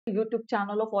YouTube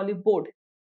channel of Oliveboard.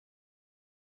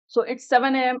 So it's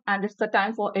 7 a.m. and it's the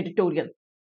time for editorial.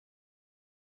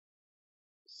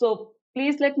 So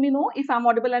please let me know if I'm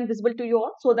audible and visible to you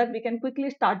all so that we can quickly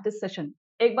start this session.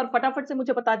 एक बार फटाफट से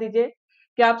मुझे बता दीजिए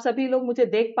कि आप सभी लोग मुझे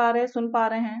देख पा रहे हैं, सुन पा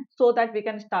रहे हैं, so that we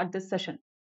can start this session.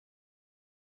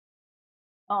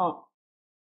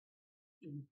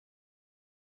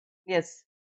 Yes.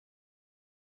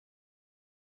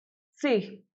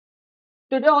 See,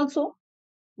 today also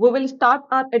we will start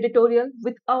our editorial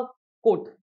with a quote,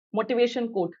 motivation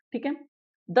quote. ठीक है?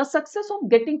 The success of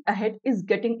getting ahead is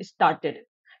getting started.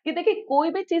 कि देखिए कोई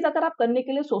भी चीज अगर आप करने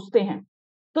के लिए सोचते हैं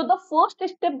तो the first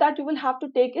step that you will have to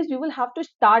take is you will have to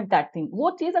start that thing.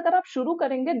 वो चीज अगर आप शुरू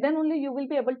करेंगे then only you will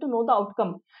be able to know the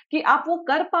outcome कि आप वो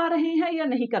कर पा रहे हैं या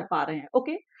नहीं कर पा रहे हैं.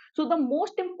 Okay, so the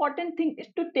most important thing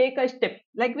is to take a step.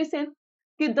 Like we से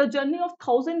कि the journey of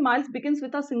 1000 miles begins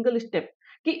with a single step.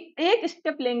 कि एक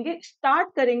स्टेप लेंगे, स्टार्ट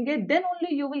करेंगे, then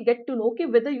only you will get to know कि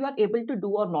whether you are able to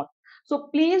do और not. So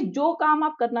please जो काम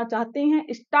आप करना चाहते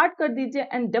हैं स्टार्ट कर दीजिए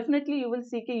and definitely you will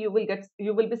see कि you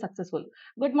will be successful.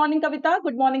 Good morning Kavita,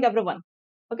 good morning everyone.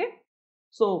 Okay,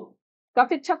 सो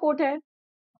काफी अच्छा कोट है.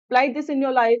 Apply this in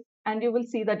your life and you will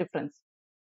see the difference.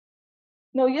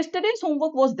 No yesterday's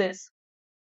homework was this.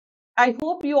 I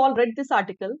hope you all read this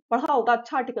article. पढ़ा होगा,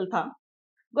 अच्छा article था.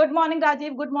 Good morning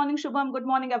Rajiv, good morning Shubham, good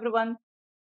morning everyone.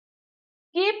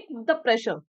 Keep the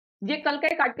pressure. ये कल का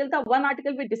एक article था, one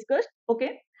article we discussed. Okay,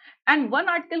 and one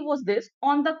article was this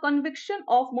on the conviction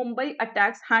of Mumbai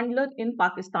attacks handler इन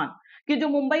पाकिस्तान. कि जो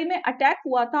मुंबई में अटैक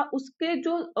हुआ था उसके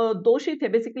जो दोषी थे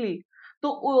बेसिकली,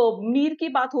 तो मीर की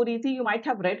बात हो रही थी, यू माइट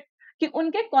हैव रेड कि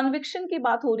उनके कन्विक्शन की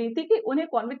बात हो रही थी कि उन्हें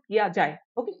कन्विक्ट किया जाए.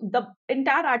 Okay, the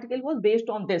entire article was based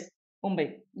on this Mumbai.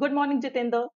 Good morning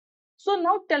Jitendra. So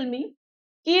now tell me,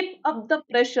 keep up the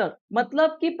pressure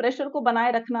मतलब कि प्रेशर को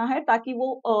बनाए रखना है ताकि वो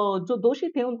जो दोषी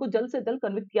थे उनको जल्द से जल्द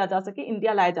कन्विक्ट किया जा सके,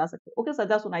 इंडिया लाया जा सके. ओके,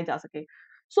 सजा सुनाई जा सके.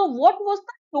 So what was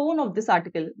the tone of this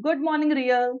article? Good morning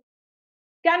real.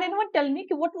 Can anyone tell me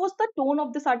कि what was the tone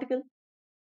of this article?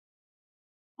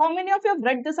 How many of you have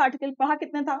read this article? पढ़ा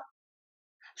कितने था?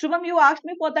 Shubham, you asked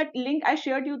me for that link. I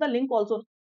shared you the link also.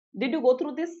 Did you go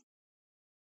through this?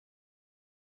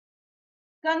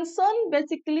 Concern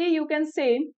basically you can say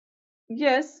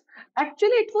yes,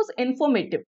 actually it was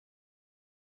informative.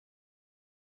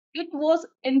 It was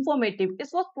informative.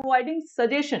 It was providing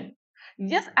suggestion.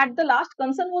 Yes, at the last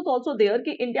concern was also there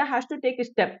कि India has to take a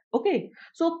step. Okay,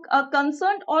 so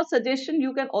concern or suggestion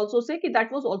you can also say कि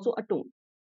that was also a tone.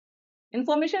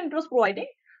 Information it was providing,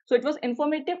 so it was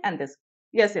informative and this.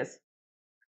 Yes, yes.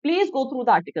 Please go through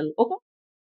the article. Okay.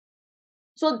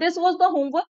 So this was the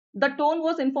homework. The tone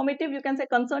was informative. You can say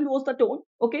concerned was the tone.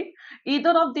 Okay.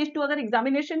 Either of these two अगर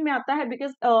examination में आता है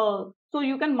because so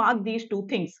you can mark these two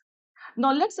things.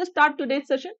 Now let's start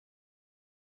today's session.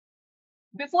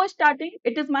 Before starting,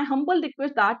 it is my humble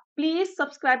request that please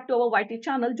subscribe to our YT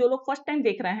channel. जो लोग first time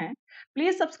देख रहे हैं,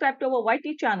 please subscribe to our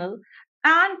YT channel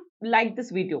and like this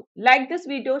video. Like this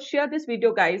video, share this video,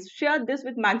 guys. Share this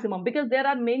with maximum because there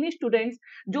are many students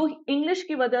जो English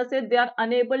की वजह से they are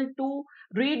unable to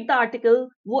read the article.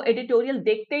 वो editorial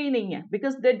देखते ही नहीं है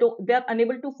because they are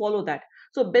unable to follow that.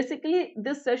 So basically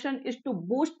this session is to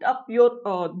boost up your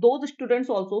those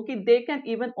students also कि they can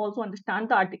even also understand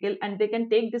the article and they can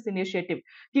take this initiative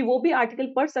कि वो भी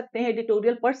article पढ़ सकते हैं,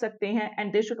 editorial पढ़ सकते हैं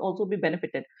and they should also be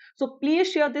benefited. So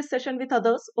please share this session with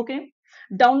others. Okay,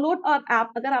 download our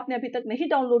app अगर आपने अभी तक नहीं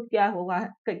download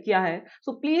किया है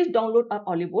so please download our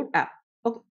Oliveboard app.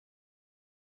 Okay,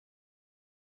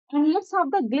 and let's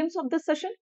have the glimpse of this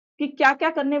session कि क्या क्या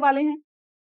करने वाले हैं.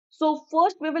 So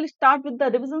first we will start with the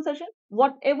revision session.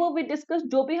 Whatever we discussed,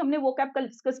 जो भी हमने vocab कल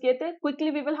discuss किए थे,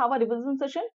 quickly we will have a revision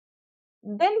session.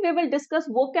 Then we will discuss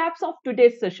vocabs of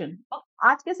today's session.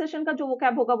 आज के session का जो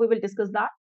vocab होगा, we will discuss that.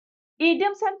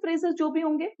 Idioms and phrases जो भी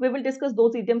होंगे, we will discuss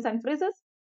those idioms and phrases.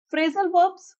 Phrasal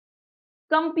verbs,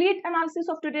 complete analysis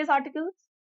of today's articles,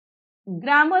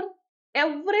 grammar,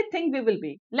 everything we will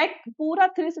be like पूरा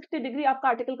 360 degree आपका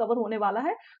article cover होने वाला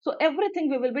है. So everything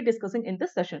we will be discussing in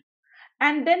this session.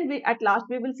 And then we at last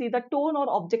we will see the tone or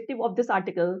objective of this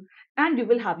article and you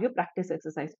will have your practice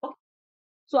exercise. Okay.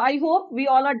 So I hope we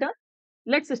all are done.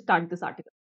 Let's start this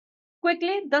article.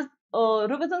 Quickly, the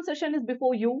revision session is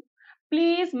before you.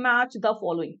 Please match the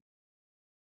following.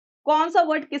 कौन सा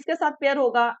word किसके साथ pair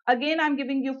होगा? Again, I'm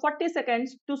giving you 40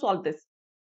 seconds to solve this.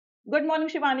 Good morning,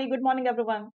 Shivani. Good morning,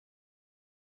 everyone.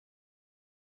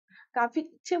 काफी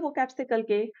अच्छे vocabs थे कल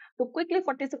के, तो quickly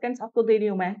 40 seconds आपको दे रही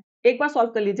हूँ मैं. एक बार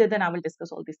solve कर लीजिए, then I will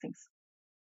discuss all these things.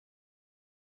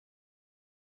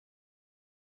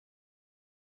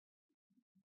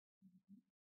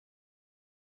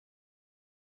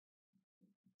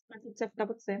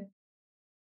 फटाफट से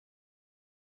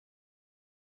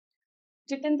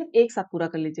जितेंद्र एक साथ पूरा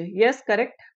कर लीजिए। Yes,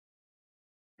 correct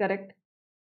correct.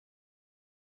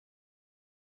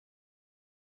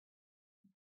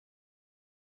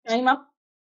 Time up.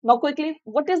 Now quickly,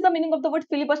 what is the meaning of the word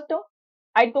filibuster?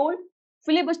 I told,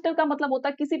 filibuster का मतलब होता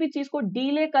है किसी भी चीज को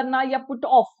डीले करना या put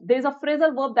off. There is a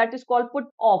phrasal verb that is called put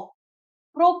off.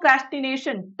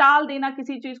 Procrastination, टाल देना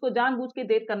किसी चीज को, जानबूझ के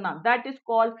देर करना, that is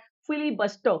called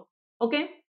filibuster. Okay.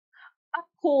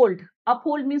 Uphold,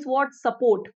 uphold means what?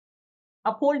 Support.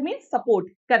 Uphold means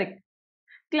support, correct.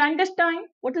 Clandestine,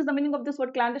 what is the meaning of this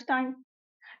word clandestine?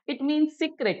 It means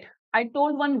secret. I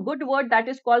told one good word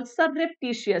that is called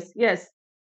surreptitious. Yes,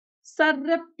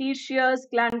 surreptitious,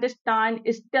 clandestine,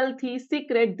 stealthy,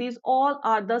 secret. These all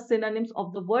are the synonyms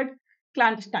of the word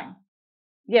clandestine.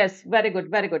 Yes, very good,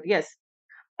 very good. Yes.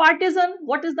 Partisan,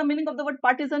 what is the meaning of the word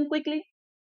partisan? Quickly.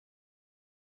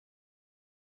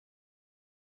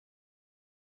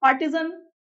 Partisan.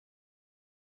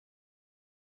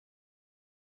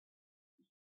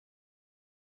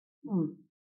 Hmm.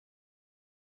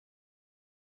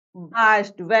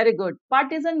 Bashed, very good.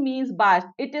 Partisan means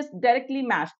bashed. It is directly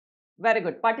matched. Very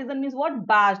good. Partisan means what?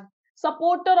 Bashed.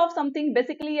 Supporter of something,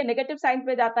 basically ये negative sign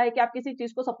पे जाता है कि आप किसी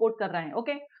चीज को support कर रहे हैं.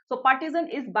 Okay. So partisan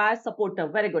is bashed supporter.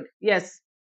 Very good. Yes.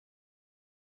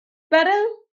 Peril.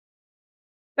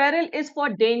 Peril is for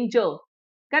danger.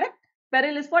 Correct.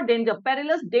 Peril is for danger.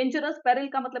 Perilous, dangerous.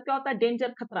 Peril का मतलब क्या होता है? Danger,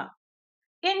 खतरा.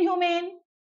 Inhumane.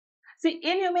 See,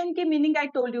 inhumane की meaning I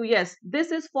told you. Yes,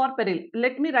 this is for peril.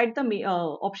 Let me write the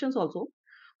options also.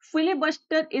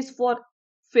 Filibuster is for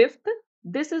fifth.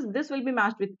 This will be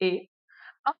matched with A.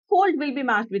 Uphold will be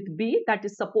matched with B. That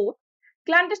is support.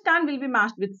 Clandestine will be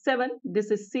matched with 7. This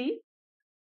is C.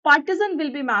 Partisan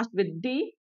will be matched with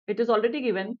D. It is already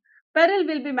given. Peril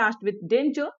will be matched with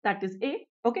danger. That is A.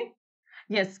 Okay.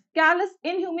 Yes, callous,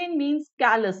 inhumane means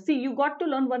callous. See, you got to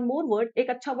learn one more word. एक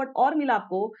अच्छा word और मिला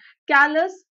आपको.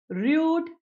 Callous, rude,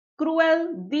 cruel.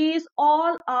 These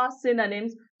all are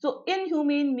synonyms. So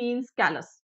inhumane means callous.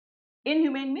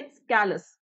 Inhumane means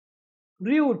callous,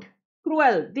 rude,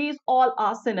 cruel. These all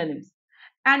are synonyms.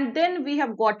 And then we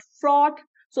have got fraught.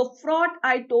 So fraught,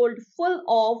 I told, full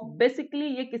of.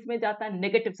 Basically, ये किस में जाता है?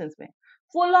 Negative sense में.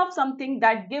 Full of something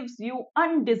that gives you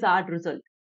undesired result.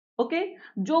 Okay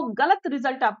जो गलत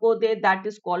result आपको दे, that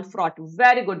is called fraud.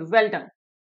 Very good, well done,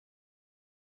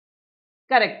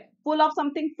 correct. Full of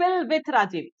something, fill with,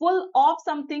 Rajiv. Full of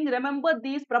something, remember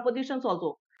these propositions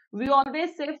also. We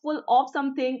always say full of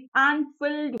something and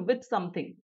filled with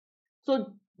something. So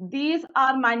these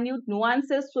are minute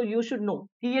nuances, so you should know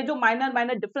कि ये जो minor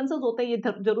minor differences होते हैं ये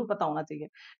जरूर पता होना चाहिए.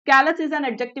 Callus is an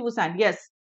adjective, Hussain. Yes,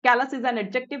 callus is an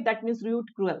adjective that means rude,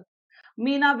 cruel.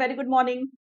 Meena, very good morning.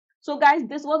 So guys,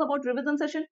 this was about revision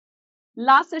session.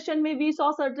 Last session we saw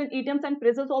certain idioms and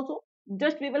phrases also.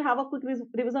 Just we will have a quick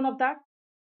revision of that.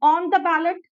 On the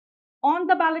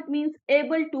ballot means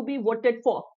able to be voted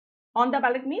for. On the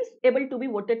ballot means able to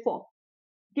be voted for.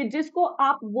 कि जिसको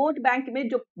आप vote bank में,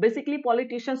 जो basically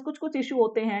politicians कुछ कुछ issue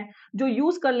होते हैं जो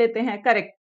यूज कर लेते हैं,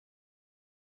 correct.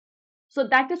 So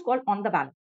that is called on the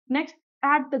ballot. Next,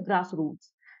 at the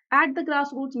grassroots. At the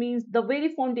grassroots means the very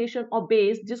foundation or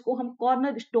base, जिसको हम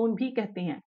कॉर्नर स्टोन भी कहते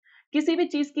हैं. किसी भी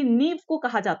चीज की नींव को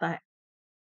कहा जाता है.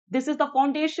 This is the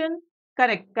foundation.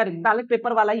 Correct correct, ballot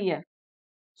paper वाला ही है.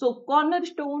 सो corner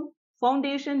stone,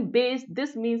 foundation, base.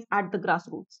 This means at the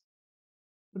grassroots.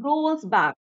 Roles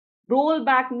back. Roll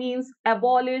back means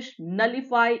abolish,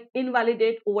 nullify,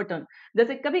 invalidate, overturn.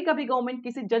 जैसे कभी कभी गवर्नमेंट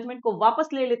किसी जजमेंट को वापस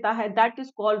ले लेता है, that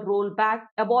is called roll back,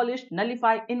 abolish,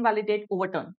 nullify, invalidate,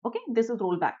 overturn. Okay, this is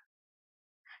roll back.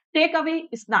 Take away,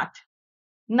 snatch,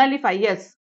 nullify.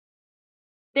 Yes,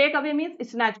 take away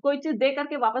means snatch, कोई चीज दे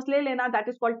करके वापस ले लेना, that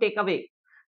is called take away.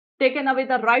 Taken away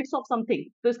the rights of something,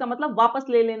 तो इसका मतलब वापस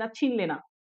ले लेना, छीन लेना.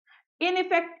 In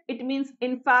effect, it means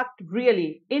in fact, really.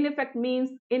 In effect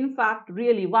means in fact,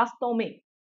 really, वास्तव में.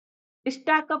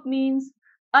 Stack up means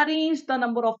arrange the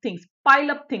number of things, pile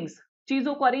up things,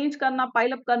 चीजों को अरेंज करना,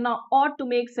 पाइल अप करना, और to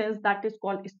make sense, that is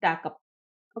called stack up.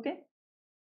 Okay,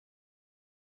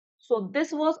 so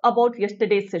this was about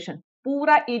yesterday's session.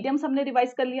 पूरा idioms हमने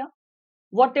revise कर लिया.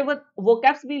 Whatever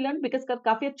vocabs we learned, because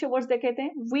काफी अच्छे वर्ड्स देखे थे,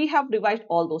 we have revised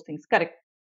all those things. Correct.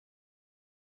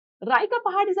 राई का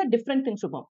पहाड़ is a different thing,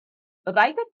 Shubham.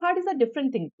 राई का पहाड़ is a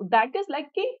different thing. That is like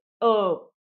कि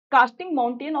casting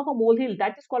mountain of a molehill,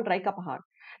 that is called राई का पहाड़.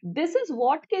 This is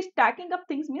what के stacking up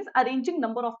things means arranging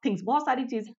number of things. बहुत सारी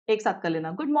चीज एक साथ कर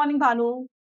लेना. Good morning Bhanu.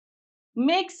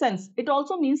 Make sense. It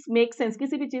also means make sense.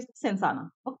 किसी भी चीज सेंस आना.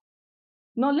 Okay.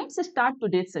 Now let's start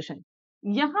today's session.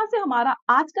 यहां से हमारा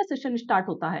आज का सेशन स्टार्ट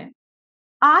होता है.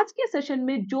 आज के सेशन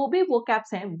में जो भी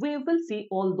vocabs हैं, we will see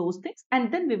all those things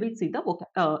and then we will see the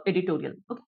editorial.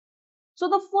 Okay. So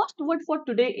the first word for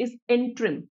today is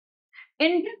interim.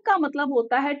 Interim का मतलब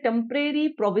होता है temporary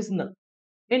provisional.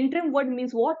 Interim word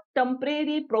means what?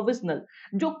 Temporary provisional.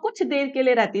 जो कुछ देर के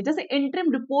लिए रहती है, जैसे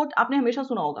interim report आपने हमेशा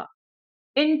सुना होगा.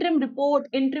 Interim report,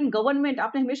 interim government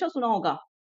आपने हमेशा सुना होगा.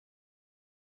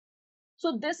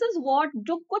 So this is what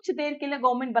जो कुछ देर के लिए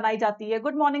गवर्नमेंट बनाई जाती है.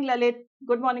 Good morning Lalit.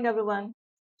 Good morning everyone.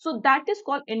 So that is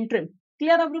called interim.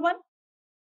 Clear everyone?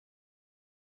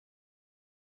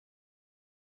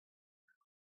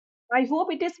 I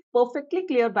hope it is perfectly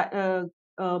clear.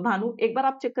 Bhanu एक बार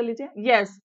आप चेक कर लीजिए.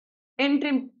 Yes,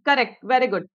 interim correct. Very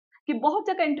good. कि बहुत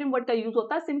जगह interim वर्ड का यूज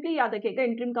होता है. सिंपली याद रखिएगा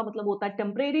interim का मतलब होता है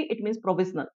temporary. It means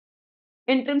provisional.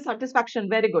 Interim satisfaction.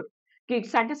 Very good. कि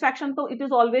satisfaction तो it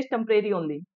is always temporary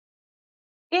only.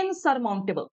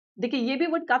 Insurmountable. देखिए ये भी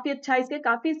वर्ड काफी अच्छा है. इसके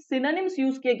काफी सिनोनिम्स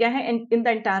यूज किए गए हैं in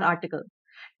the entire article.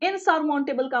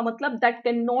 Insurmountable का मतलब that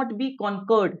cannot be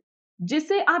conquered,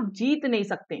 जिसे आप जीत नहीं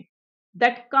सकते.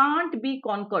 That can't be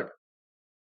conquered.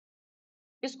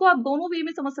 इसको आप दोनों वे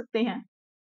में समझ सकते हैं.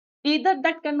 Either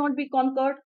that cannot be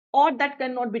conquered or that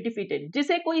cannot be defeated.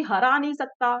 जिसे कोई हरा नहीं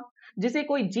सकता, जिसे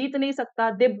कोई जीत नहीं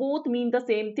सकता. They both mean the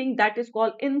same thing. That is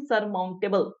called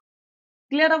insurmountable.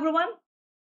 Clear everyone?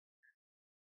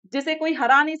 जिसे कोई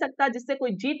हरा नहीं सकता, जिससे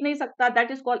कोई जीत नहीं सकता,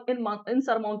 that is called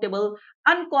insurmountable,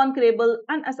 unconquerable,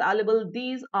 unassailable.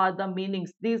 These are the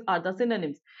meanings, these are the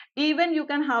synonyms. Even you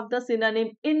can have the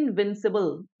synonym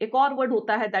invincible. एक और word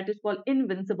होता है that is called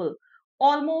invincible.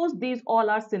 Almost these all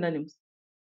are synonyms.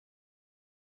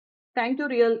 Thank you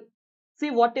real.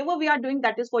 See whatever we are doing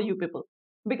that is for you people.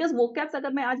 Because vocabs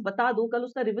अगर मैं आज बता दूं, कल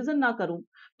उसका रिवीजन ना करूं,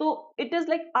 तो it is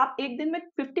like आप एक दिन में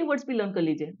 50 वर्ड्स भी लर्न कर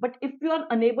लीजिए. But if you are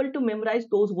unable to memorize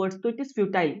those words, तो it is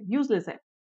futile, useless है.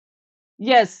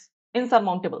 Yes,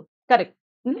 insurmountable. Correct.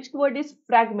 Next word is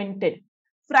fragmented.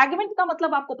 Fragment का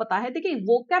मतलब आपको पता है. देखिए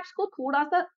vocabs को थोड़ा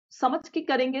सा समझ के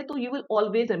करेंगे तो you will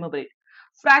always remember it.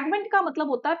 Fragment का मतलब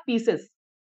होता है pieces,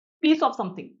 piece of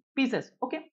something, pieces.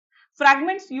 Okay.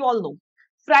 Fragments you all know.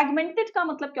 Fragmented का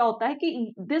मतलब क्या होता है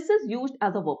कि this is used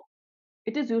as a verb.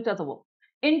 It is used as a verb.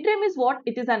 Interim is what?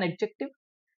 It is an adjective.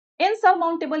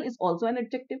 Insurmountable is also an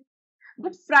adjective.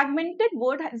 But fragmented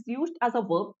word is used as a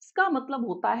verb. इसका मतलब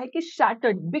होता है कि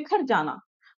shattered, बिखर जाना,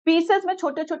 pieces में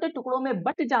छोटे छोटे टुकड़ों में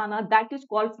बट जाना. That is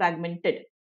called fragmented.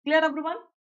 Clear everyone?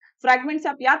 Fragment से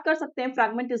आप याद कर सकते हैं.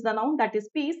 Fragment is the noun, that is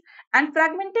piece, and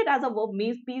fragmented as a verb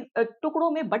means piece, टुकड़ों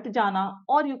में बट जाना,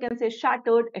 or you can say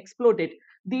shattered, exploded.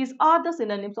 These are the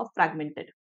synonyms of fragmented.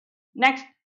 Next,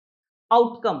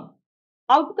 outcome.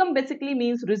 Outcome basically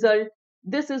means result.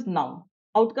 This is noun.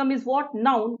 Outcome is what?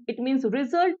 Noun. It means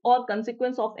result or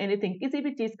consequence of anything. किसी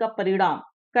भी चीज का परिणाम.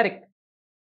 Correct.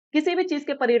 किसी भी चीज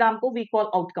के परिणाम को we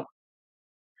call outcome.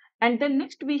 And then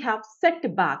next we have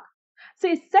setback.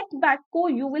 See, setback को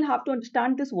you will have to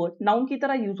understand this word. Noun की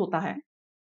तरह use होता है.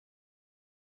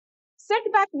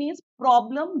 Setback means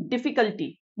problem, difficulty,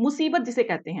 मुसीबत जिसे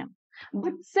कहते हैं.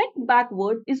 But setback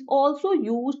word is also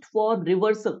used for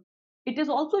reversal. It is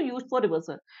also used for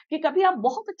reversal. कि कभी आप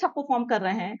बहुत अच्छा परफॉर्म कर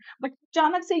रहे हैं, but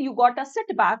अचानक से you got a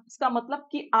setback. इसका मतलब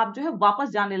कि आप जो है वापस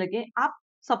जाने लगे, आप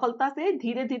सफलता से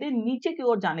धीरे धीरे नीचे की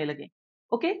ओर जाने लगे.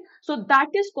 Okay, so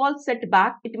that is called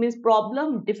setback. It means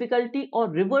problem, difficulty or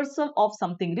reversal of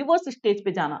something. Reverse stage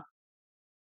पे जाना.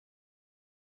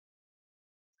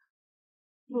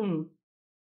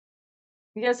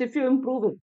 Yes, if you improve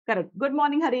it. Correct. Good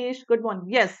morning, Harish. Good morning.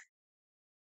 Yes.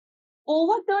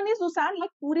 Overturn is Susan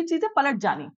like पूरी चीजें पलट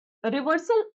जानी.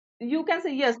 Reversal, you can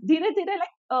say yes. धीरे धीरे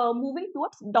like moving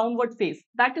towards downward phase.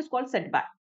 That is called setback.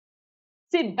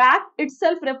 See, back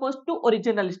itself refers to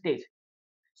original stage.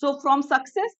 So from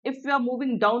success, if we are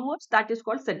moving downwards, that is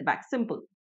called setback. Simple.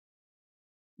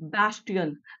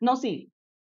 Bastion. Now see,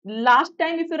 last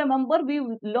time if you remember, we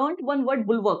learned one word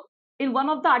bulwark. In one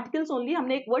of the articles only,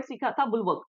 हमने एक word सीखा था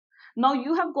bulwark. Now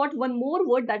you have got one more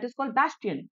word that is called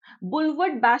bastion.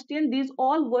 Bulwark, bastion, these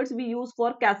all words we use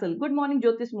for castle. Good morning,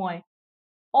 Jyotish Moy.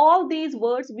 All these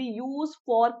words we use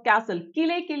for castle.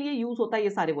 किले के लिए use होता है ये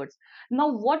सारे words. Now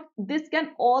what this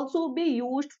can also be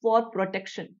used for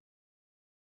protection.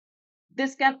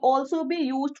 This can also be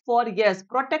used for yes,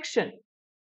 protection.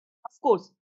 Of course.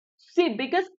 See,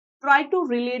 because try to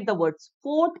relate the words.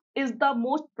 Fort is the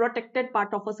most protected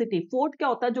part of a city. Fort क्या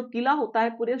होता है? जो किला होता है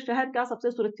पूरे शहर का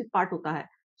सबसे सुरक्षित पार्ट होता है.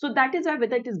 So that is why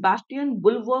whether it is bastion,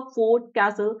 bulwark, fort,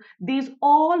 castle, these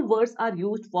all words are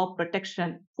used for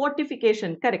protection.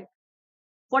 Fortification, correct.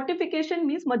 Fortification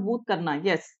means मजबूत करना.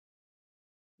 Yes.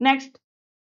 Next,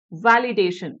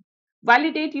 validation.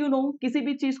 Validate you know, किसी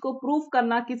भी चीज को प्रूव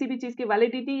करना, किसी भी चीज की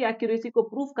वैलिडिटी या एक्यूरेसी को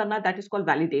प्रूव करना, that is called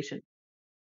validation.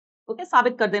 Okay,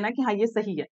 साबित कर देना कि हाँ ये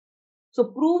सही है. So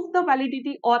prove the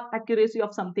validity or accuracy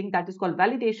of something, that is called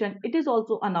validation. It is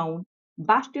also a noun.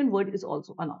 Bastion word is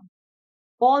also a noun.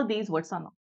 All these words are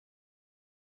noun.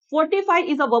 Fortify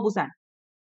is a verb usan.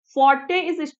 Forte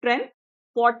is strength.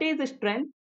 Forte is strength.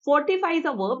 Fortify is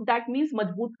a verb that means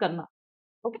majboot karna.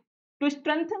 Okay. To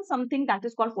strengthen something, that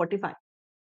is called fortify.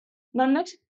 Now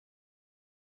next,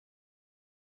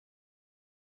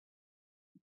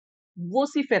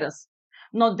 vociferous.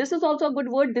 Now this is also a good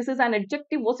word. This is an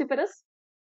adjective, vociferous.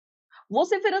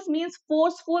 वोसिफेरस means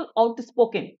forceful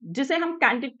outspoken, जिसे हम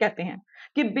candid कहते हैं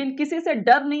कि बिन किसी से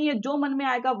डर नहीं है, जो मन में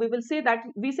आएगा we will say that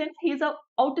we said he is a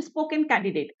outspoken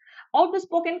candidate.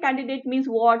 Outspoken candidate means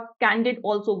what? Candid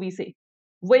also we से,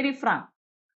 very Frank,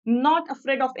 not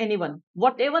afraid of anyone.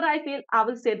 Whatever I feel, I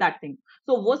will say that thing.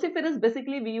 So vociferous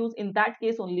basically we use in that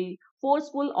case only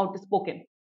forceful, outspoken.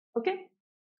 Okay.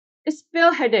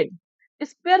 Spearheaded.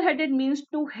 Spearheaded means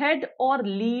to head or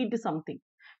lead something.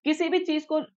 किसी भी चीज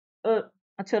को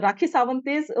अच्छा, Rakhi Sawant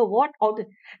is what out.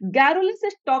 Garrulous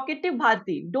is talkative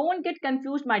Bharti. Don't get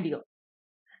confused my dear.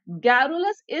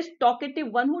 Garrulous is talkative,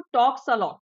 one who talks a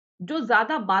lot. जो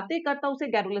ज्यादा बातें करता उसे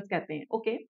गैरुलस कहते हैं.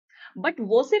 Okay. But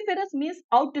वोसिफेरस means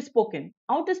outspoken.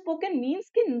 Outspoken means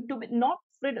कि टू बी नॉट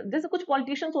अफ्रेड. जैसे कुछ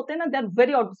पॉलिटिशियंस होते हैं ना, दे आर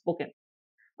वेरी आउटस्पोकन.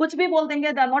 कुछ भी बोल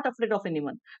देंगे, they are not afraid of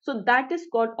anyone. So that is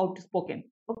called outspoken.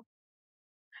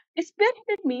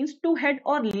 Spearhead means to head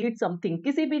or lead something.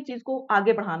 किसी भी चीज को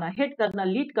आगे बढ़ाना, head करना,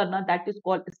 lead करना, that is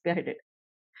called spearheaded.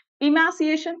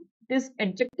 Emaciation, this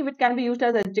adjective, it can be used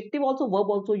as adjective also,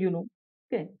 verb also, you know.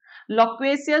 Okay.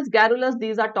 Loquacious, garrulous,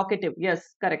 these are talkative. Yes,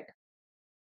 correct.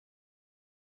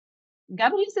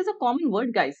 Garrulous is a common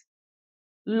word, guys.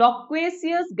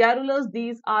 Loquacious, garrulous,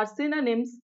 these are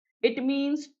synonyms. It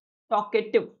means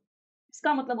talkative.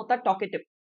 इसका मतलब होता है talkative,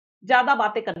 ज्यादा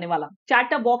बातें करने वाला.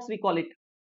 Chatterbox we call it.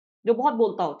 जो बहुत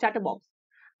बोलता हो, chatterbox.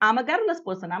 I'm a garrulous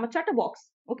person. I'm a chatterbox.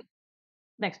 Okay.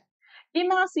 Next,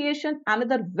 emaciation,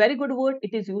 another very good word.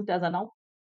 It is used as a noun,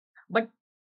 but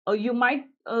you might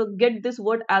get this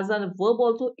word as a verb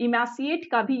also. Emaciate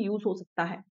का भी use हो सकता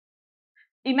है.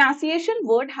 Emaciation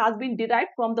word has been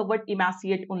derived from the word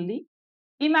emaciate only.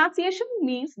 Emaciation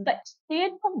means the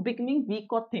state of becoming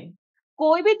weak or thin.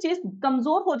 कोई भी चीज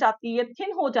कमजोर हो जाती है,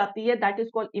 thin हो जाती है, that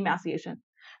is called emaciation.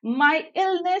 My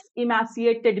illness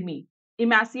emaciated me.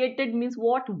 Emaciated means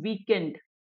what? Weakened.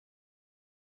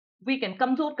 Weakened,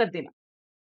 कमजोर कर देना.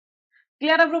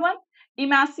 Clear everyone?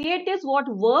 Emaciate is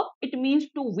what? Verb. It means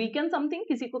to weaken something,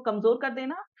 किसी को कमजोर कर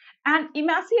देना. And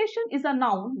emaciation is a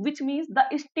noun which means the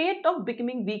state of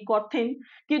becoming weak or thin.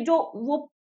 कि जो वो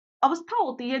अवस्था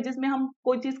होती है जिसमें हम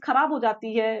कोई चीज खराब हो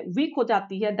जाती है, वीक हो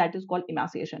जाती है, that is called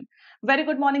emaciation. Very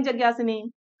good morning, Jagyasini.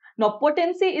 Now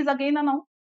potency is again a noun.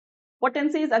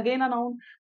 Potency is again a noun.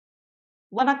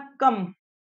 Vanakkam,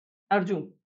 Arjun.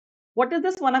 What is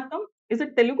this vanakkam? Is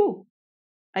it Telugu?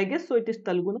 I guess so. It is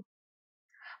Telugu. No?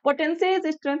 Potency is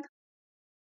strength.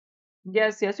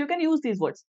 Yes, you can use these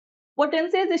words.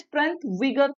 Potency is strength,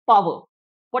 vigor, power.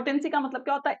 Potency का मतलब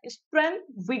क्या होता है? Strength,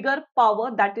 vigor,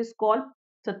 power. That is called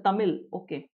Tamil.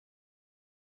 Okay.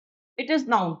 It is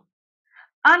noun.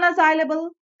 Unassailable.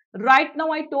 Right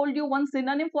now I told you one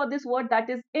synonym for this word, that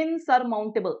is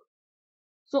insurmountable.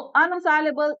 So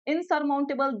unassailable,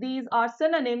 insurmountable, these are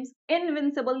synonyms.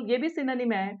 Invincible, ये भी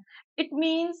synonym है. It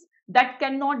means that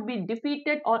cannot be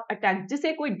defeated or attacked.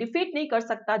 जिसे कोई defeat नहीं कर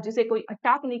सकता, जिसे कोई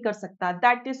attack नहीं कर सकता,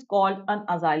 that is called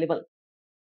unassailable.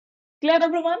 Clear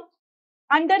everyone?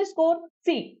 Underscore.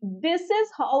 See, this is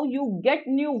how you get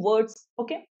new words.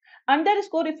 Okay.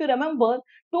 Underscore, if you remember,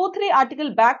 2-3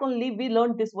 article back only we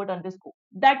learned this word underscore.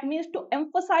 That means to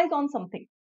emphasize on something.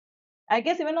 I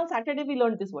guess even on Saturday we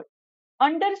learned this word.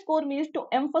 Underscore means to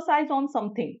emphasize on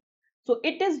something. So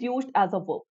it is used as a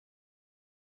verb.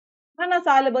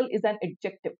 Unassailable is an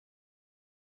adjective.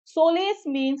 Solace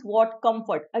means what?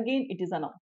 Comfort. Again, it is a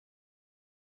noun.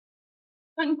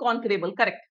 Unconquerable,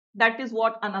 correct. That is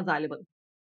what? Unassailable.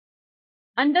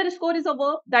 Underscore is a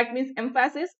verb, that means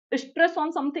emphasis, stress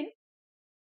on something.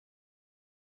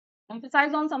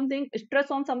 Emphasize on something, stress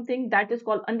on something, that is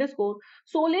called underscore.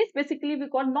 Solace basically we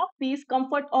call not peace,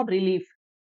 comfort or relief.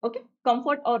 Okay,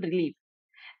 comfort or relief.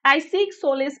 I seek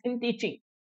solace in teaching.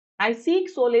 I seek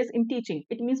solace in teaching.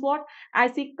 It means what?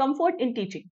 I seek comfort in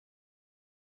teaching.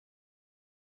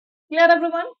 Clear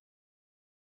everyone?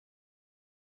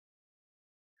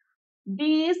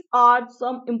 These are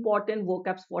some important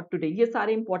vocabs for today. ये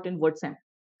सारे important words हैं.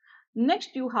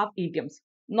 Next you have idioms.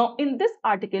 Now in this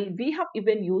article we have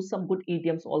even used some good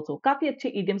idioms also. काफी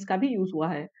अच्छे idioms का भी use हुआ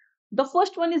है. The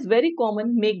first one is very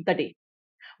common, make the day.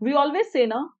 We always say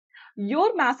na,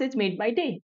 your message made my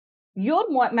day. Your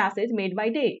message made my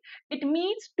day. It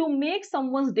means to make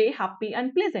someone's day happy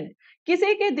and pleasant.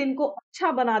 किसी के दिन को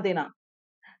अच्छा बना देना.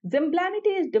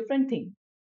 Zimblanity is different thing.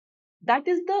 That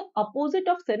is the opposite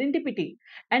of serendipity.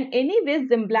 And anyway,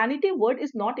 Zimblanity word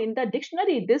is not in the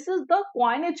dictionary. This is the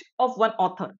coinage of one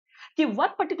author. कि one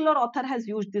particular author has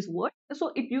used this word.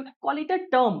 So you can call it a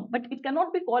term, but it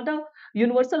cannot be called a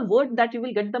universal word that you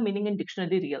will get the meaning in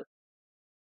dictionary real.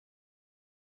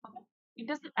 Okay?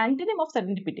 It is the antonym of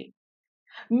serendipity.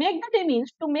 Make the day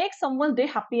means to make someone's day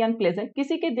happy and pleasant.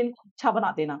 किसी के दिन को अच्छा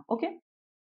बना देना. Okay?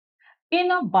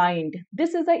 In a bind.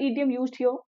 This is the idiom used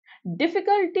here.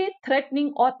 Difficulty,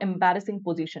 threatening or embarrassing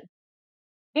position.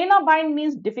 In a bind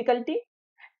means difficulty.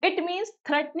 It means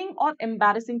threatening or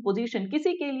embarrassing position.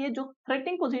 किसी के लिए जो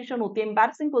threatening position होती है,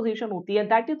 embarrassing position होती है,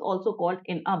 that is also called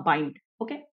in a bind.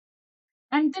 Okay.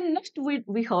 And then next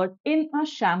we heard in a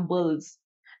shambles.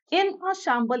 In a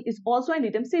shamble is also an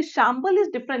idiom. See, shamble is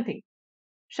different thing.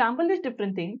 Shamble is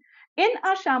different thing. In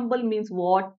a shamble means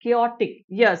what? Chaotic.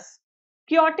 Yes,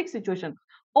 chaotic situation.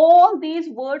 All these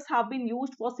words have been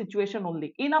used for situation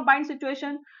only. In a bind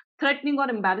situation, threatening or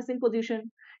embarrassing position.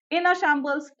 In a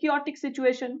shambles, chaotic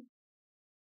situation.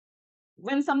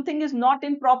 When something is not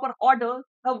in proper order,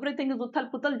 everything is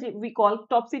uthal puthal, we call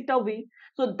topsy turvy.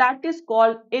 So that is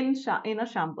called in a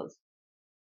shambles.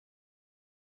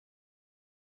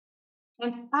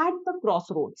 And at the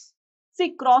crossroads.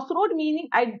 See, crossroad meaning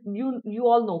you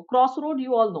all know. Crossroad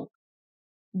you all know.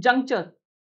 Juncture.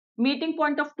 Meeting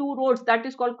point of two roads, that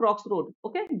is called crossroad.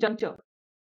 Okay, juncture,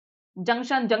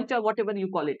 junction, juncture, whatever you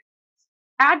call it.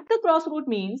 At the crossroad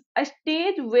means a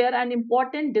stage where an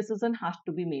important decision has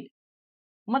to be made.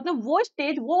 मतलब वो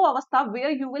stage, वो अवस्था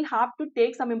where you will have to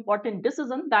take some important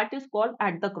decision, that is called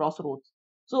at the crossroads.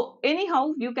 So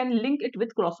anyhow, you can link it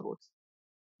with crossroads.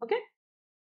 Okay.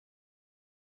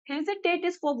 Hesitate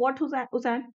is for what,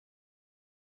 Hussain?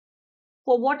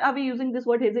 For what are we using this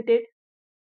word hesitate?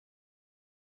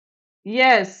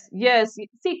 Yes, yes.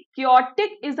 See,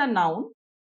 chaotic is a noun.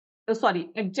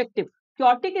 Sorry, adjective.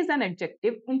 Chaotic is an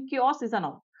adjective and chaos is a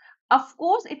noun. Of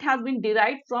course, it has been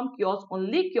derived from chaos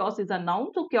only. Chaos is a noun,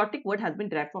 so chaotic word has been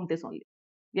derived from this only.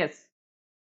 Yes.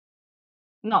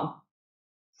 Now,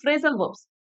 phrasal verbs.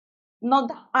 Now,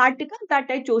 the article that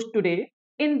I chose today,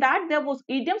 in that there was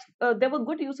idioms, there were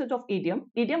good usage of idiom.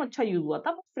 Idiom अच्छा use हुआ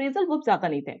था, but phrasal verbs ज़्यादा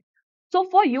नहीं थे. So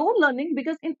for your learning,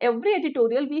 because in every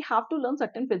editorial we have to learn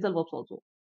certain phrasal verbs also.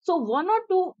 So one or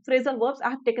two phrasal verbs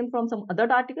I have taken from some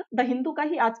other article. The Hindu का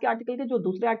ही आज के article थे जो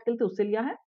दूसरे article थे उससे लिया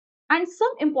है. And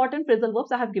some important phrasal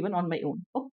verbs I have given on my own.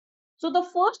 Okay. So the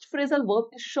first phrasal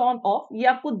verb is shorn off. ये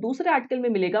आपको दूसरे article में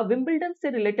मिलेगा. Wimbledon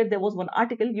से related there was one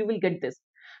article. You will get this.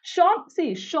 Shorn.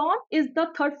 See, shorn is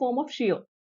the third form of shear.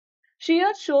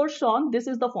 Shear, shore, shorn. This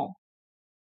is the form.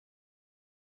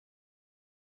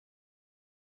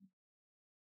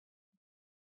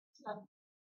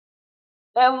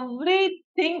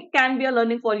 Everything can be a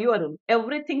learning for you, Arun.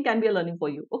 Everything can be a learning for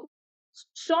you. Okay.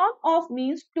 Shorn off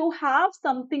means to have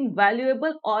something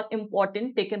valuable or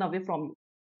important taken away from you.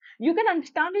 You can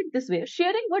understand it this way.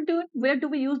 Sharing, where do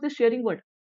we use this sharing word?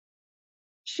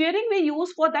 Sharing we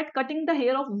use for that cutting the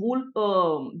hair of wool,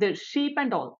 the sheep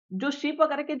and all. जो sheep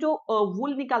वगैरह के जो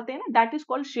wool निकालते हैं ना, that is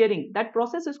called shearing. That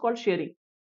process is called shearing.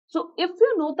 So if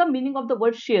you know the meaning of the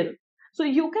word shear, so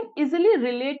you can easily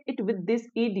relate it with this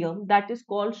idiom that is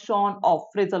called shorn off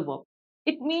phrasal verb.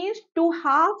 It means to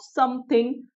have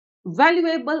something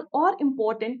valuable or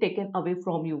important taken away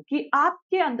from you. कि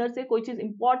आपके अंदर से कोई चीज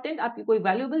important, आपकी कोई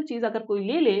valuable चीज अगर कोई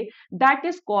ले ले, that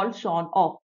is called shorn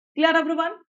off. Clear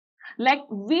everyone? Like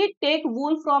we take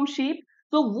wool from sheep,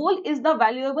 so wool is the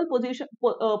valuable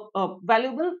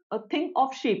valuable thing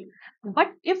of sheep.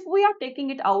 But if we are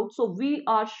taking it out, so we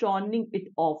are shorning it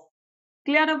off.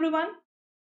 Clear, everyone?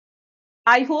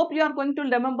 I hope you are going to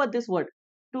remember this word.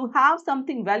 To have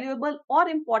something valuable or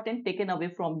important taken away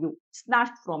from you,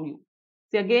 snatched from you.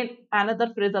 See again, another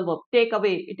phrasal verb. Take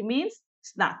away. It means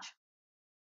snatch.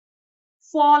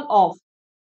 Fall off.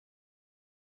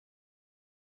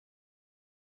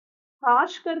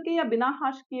 हाश करके या बिना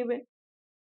हाश किए हुए.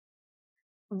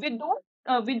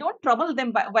 We don't trouble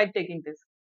them by taking this.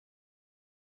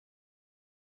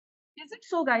 Is it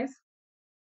so, guys?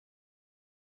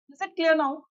 Is it clear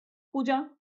now, Pooja?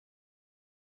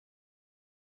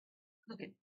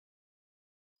 Okay.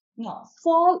 Now,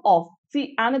 fall off.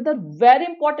 See, another very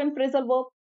important phrasal verb.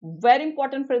 Very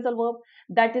important phrasal verb,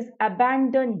 that is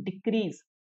abandon, decrease.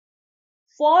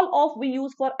 Fall off we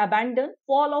use for abandon.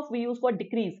 Fall off we use for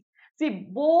decrease. See,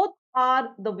 both are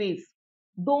the ways.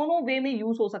 दोनों वे में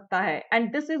use हो सकता है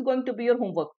and this is going to be your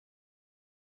homework.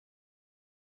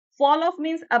 Fall of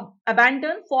means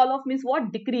abandon, fall of means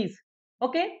what, decrease.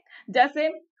 Okay, जैसे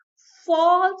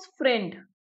false friend,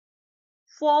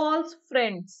 false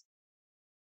friends,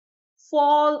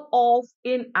 fall off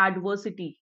in adversity,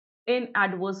 in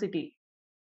adversity.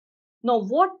 Now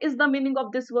what is the meaning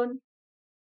of this one?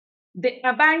 They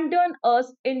abandon us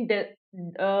in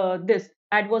this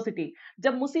adversity.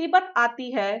 जब मुसीबत आती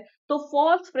है तो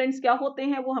false friends क्या होते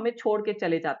हैं, वो हमें छोड़ के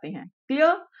चले जाते हैं.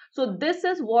 Clear? So this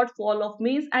is what fall off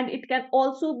means and it can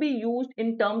also be used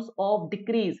in terms of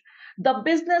decrease. The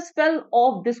business fell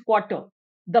off this quarter.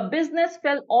 The business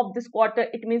fell off this quarter.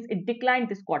 It means it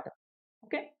declined this quarter.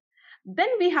 Okay.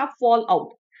 Then we have fall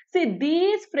out. See,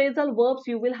 these phrasal verbs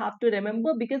you will have to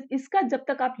remember because iska jab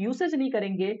tak aap usage nahi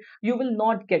karenge, you will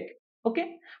not get. Okay.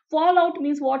 Fall out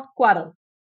means what? Quarrel.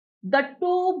 The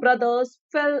two brothers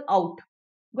fell out.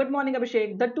 Good morning,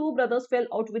 Abhishek. The two brothers fell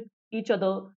out with each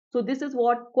other. So this is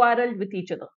what? Quarreled with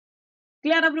each other.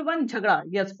 Clear, everyone? Jhagda.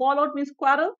 Yes, fall out means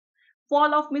quarrel.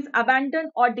 Fall off means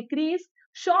abandon or decrease.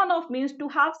 Shorn off means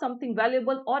to have something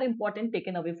valuable or important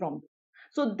taken away from you.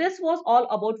 So this was all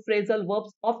about phrasal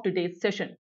verbs of today's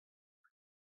session.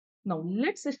 Now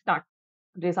let's start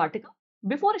today's article.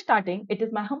 Before starting, it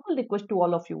is my humble request to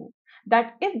all of you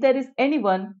that if there is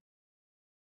anyone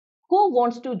who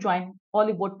wants to join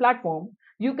Oliveboard platform,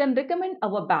 you can recommend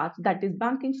our batch, that is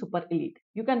Banking Super Elite.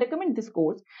 You can recommend this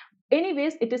course.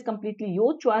 Anyways, it is completely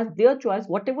your choice, their choice,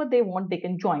 whatever they want, they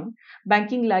can join.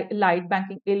 Banking Light,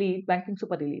 Banking Elite, Banking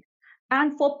Super Elite.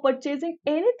 And for purchasing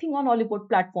anything on Oliveboard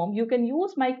platform, you can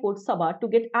use my code Saba to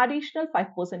get additional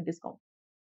 5% discount.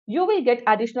 You will get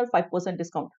additional 5%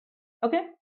 discount. Okay.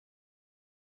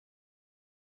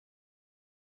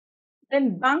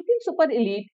 Then Banking Super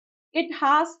Elite, it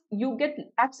has, you get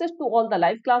access to all the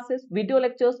live classes, video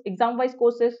lectures, exam-wise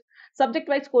courses,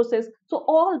 subject-wise courses. So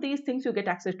all these things you get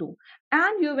access to,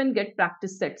 and you even get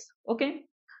practice sets. Okay.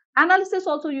 Analysis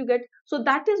also you get. So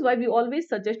that is why we always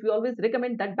suggest, we always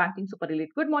recommend that Banking Super Elite.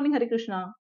 Good morning, Hare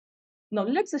Krishna. Now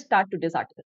let's start today's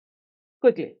article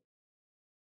quickly.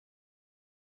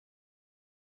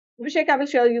 Vishek, I will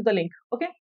share you the link. Okay.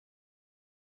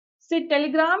 See,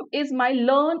 Telegram is my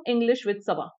Learn English with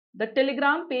Saba. The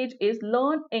Telegram page is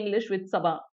Learn English with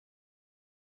Saba.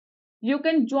 You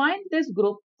can join this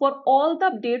group for all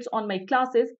the updates on my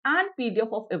classes and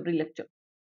PDF of every lecture.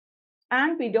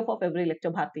 And PDF of every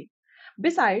lecture, Bharti.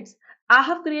 Besides, I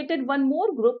have created one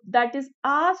more group that is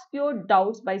Ask Your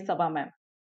Doubts by Saba ma'am.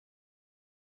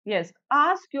 Yes,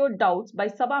 Ask Your Doubts by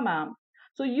Saba ma'am.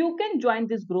 So you can join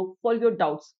this group for your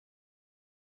doubts.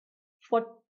 For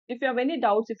if you have any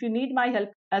doubts, if you need my help,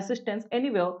 assistance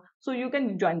anywhere, so you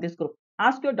can join this group.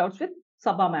 Ask your doubts with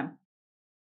Saba ma'am.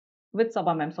 With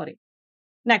Saba ma'am, sorry.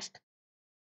 Next.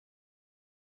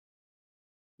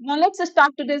 Now let's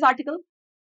start today's article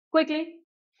quickly.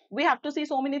 We have to see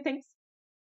so many things.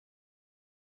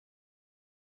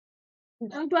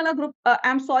 Dantwala group,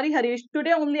 I'm sorry, Harish.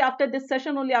 Today only, after this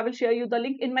session only, I will share you the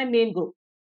link in my main group.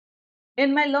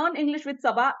 In my Learn English with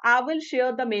Saba, I will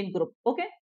share the main group. Okay.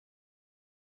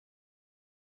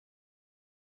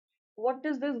 What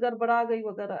is this? गड़बड़ा गई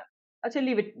वगैरह. अच्छा,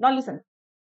 leave it. Now listen.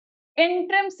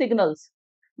 Interim signals.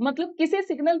 मतलब किसी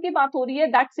signal की बात हो रही है,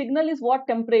 that signal is what,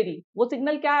 temporary. वो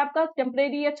सिग्नल क्या है आपका,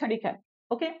 टेम्परेरी या क्षणिक है.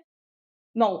 Okay.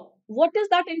 Now what is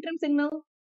that interim signal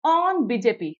on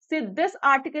BJP? C, this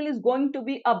article is going to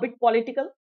be a bit political.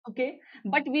 Okay,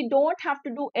 but we don't have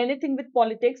to do anything with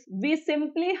politics. We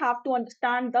simply have to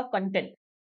understand the content,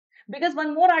 because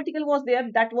one more article was there,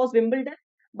 that was Wimbledon.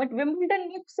 But Wimbledon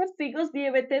में सिर्फ figures दिए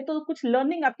हुए थे, तो कुछ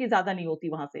learning आपकी ज्यादा नहीं होती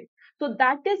वहां से. So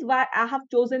that is why I have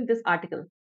chosen this article.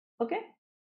 Okay.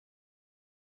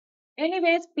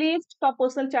 Anyways, please stop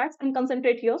personal chats and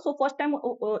concentrate here. So first time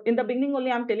in the beginning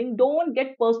only I'm telling, don't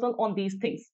get personal on these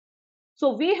things.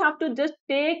 So we have to just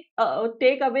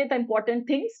take away the important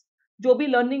things. जो भी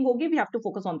learning होगी, we have to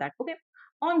focus on that. Okay.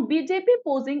 On BJP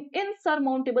posing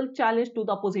insurmountable challenge to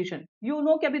the opposition. You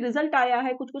know कि अभी result आया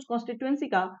है कुछ constituency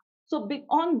का. So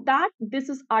on that,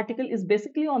 this article is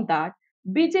basically on that.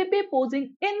 BJP posing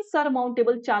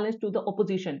इनसरमाउंटेबल challenge to the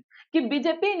opposition, कि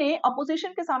BJP ने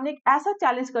opposition के सामने एक ऐसा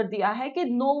चैलेंज कर दिया है कि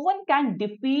no one can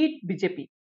defeat BJP.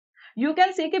 You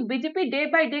can say कि BJP day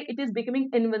by day it is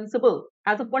becoming invincible.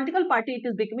 As a political party it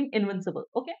is becoming invincible.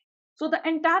 Okay. So the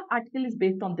entire article is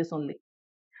based on this only.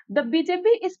 The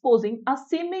BJP is posing a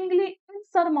seemingly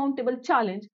insurmountable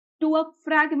challenge to a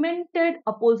fragmented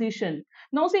opposition.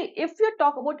 Now see, if you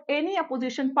talk about any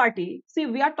opposition party, see,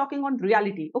 we are talking on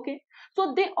reality. Okay, so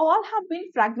they all have been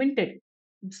fragmented.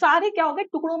 सारे क्या हो गए,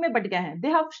 टुकड़ों में but गए हैं.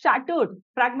 They have shattered,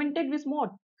 fragmented with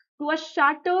what? to a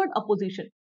shattered opposition.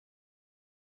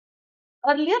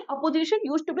 Earlier, opposition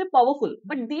used to be powerful,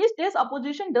 but these days,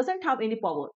 opposition doesn't have any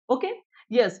power. Okay?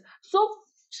 Yes. So,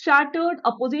 shattered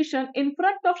opposition, in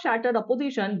front of shattered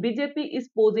opposition, BJP is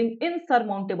posing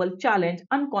insurmountable challenge,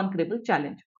 unconquerable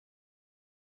challenge.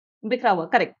 बिखरा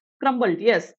हुआ, correct. Crumbled,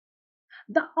 yes.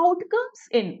 The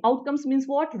outcomes means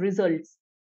what? Results.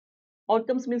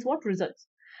 Outcomes means what? Results.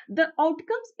 The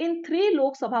outcomes in 3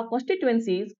 Lok Sabha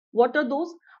constituencies, what are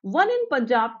those? 1 in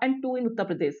Punjab and 2 in Uttar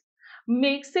Pradesh,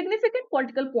 make significant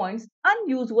political points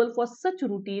unusual for such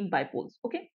routine bypolls.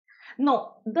 Okay.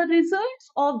 Now, the results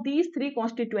of these 3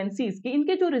 constituencies, कि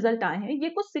इनके जो result आए हैं, ये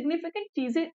कुछ significant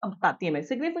चीजें बताती है,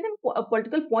 सिग्निफिकेंट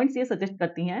पॉलिटिकल पॉइंट्स ये सजेस्ट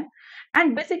करती हैं,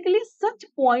 and basically such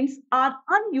points are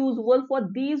unusual for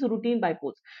these routine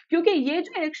बाइपोल्स, क्योंकि ये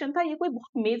जो इलेक्शन था, ये कोई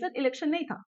बहुत मेजर इलेक्शन नहीं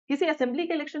था, किसी असेंबली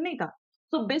का इलेक्शन नहीं था.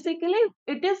 So basically,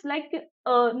 it is like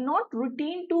not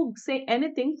routine to say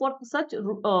anything for such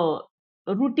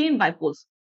routine bypolls.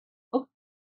 Okay.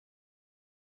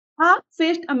 AAP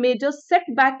faced a major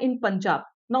setback in Punjab.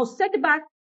 Now, setback.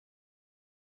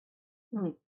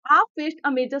 AAP faced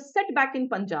a major setback in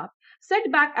Punjab.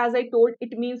 Setback, as I told,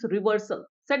 it means reversal.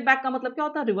 Setback का मतलब क्या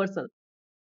होता है? Reversal.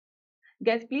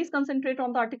 Guys, please concentrate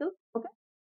on the article. Okay.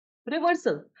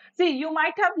 Reversal. C you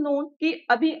might have known कि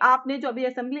अभी आपने जो अभी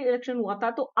असेंबली इलेक्शन हुआ था,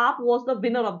 तो आप was the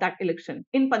winner of that election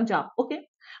in Punjab. Okay,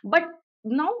 but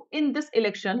now in this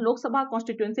election, Lok Sabha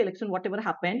constituency election, whatever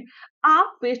happened,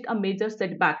 आप faced a major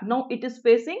setback. Now it is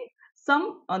facing some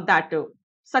that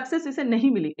success इसे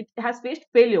नहीं मिली. It has faced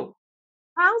failure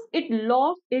as it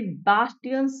lost its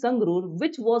bastion Sangrur,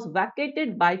 which was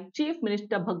vacated by Chief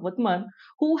Minister Bhagwat Mann,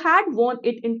 who had won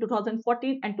it in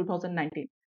 2014 and 2019.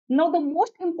 Now, the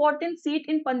most important seat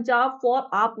in Punjab for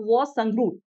AAP was Sangrur.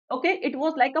 Okay, it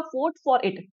was like a fort for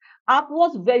it. AAP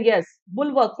was very, yes,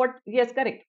 bulwark for, yes,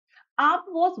 correct.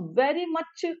 AAP was very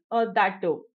much that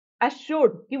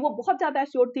assured कि वो बहुत ज़्यादा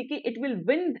assured थी कि it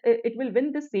will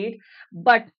win this seat,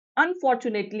 but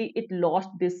unfortunately it lost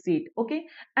this seat. Okay,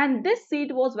 and this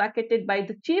seat was vacated by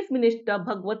the Chief Minister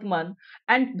Bhagwat Mann,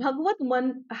 and Bhagwat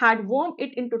Mann had won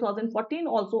it in 2014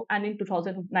 also and in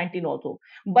 2019 also,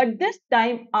 but this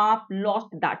time AAP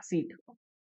lost that seat.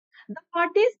 The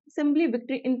party's assembly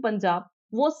victory in Punjab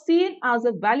was seen as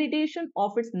a validation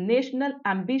of its national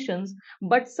ambitions,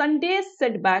 but Sunday's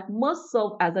setback must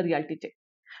serve as a reality check.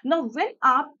 Now, when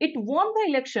it won the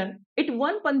election, it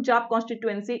won Punjab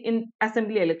constituency in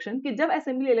assembly election. कि जब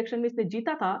assembly election में इसने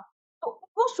जीता था, तो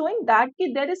it was showing that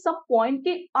कि there is some point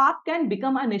कि आप can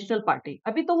become a national party.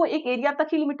 अभी तो वो एक area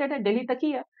तक ही limited है, Delhi तक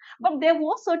ही है, but there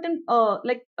was certain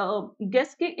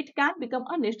guess कि it can become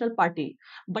a national party.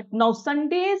 But now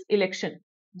Sunday's election,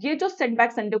 ये जो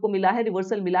setback Sunday को मिला है,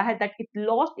 reversal मिला है, that it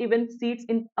lost even seats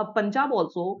in Punjab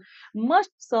also,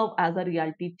 must serve as a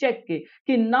reality check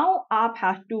कि now AAP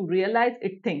has to realize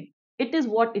it thing. It is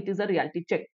what it is, a reality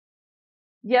check.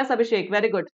 Yes, Abhishek, very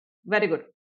good, very good.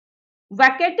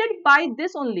 Vacated by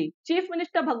this only, Chief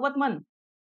Minister Bhagwat Mann.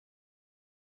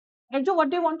 And so what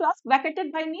do you want to ask?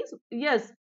 Vacated by means,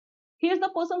 yes, he is the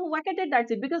person who vacated that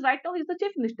seat because right now he is the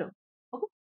Chief Minister. Okay.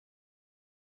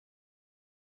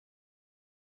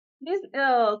 Please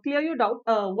clear your doubt.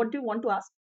 What do you want to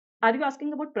ask? Are you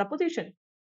asking about preposition?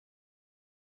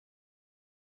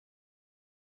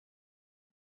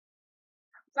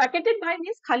 Vacated by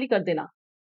means खाली कर देना.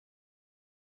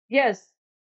 Yes.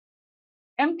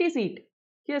 Empty seat.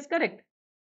 Yes, correct.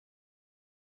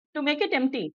 To make it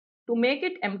empty. To make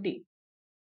it empty.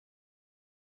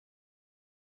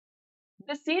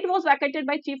 The seat was vacated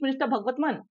by Chief Minister Bhagwat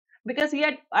Mann because he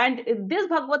had, and this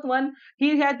Bhagwat Mann,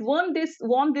 he had won this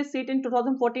seat in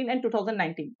 2014 and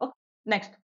 2019. Okay.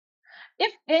 Next.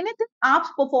 If anything,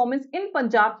 AAP's performance in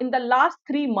Punjab in the last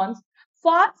 3 months,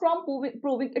 far from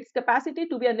proving its capacity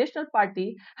to be a national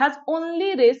party, has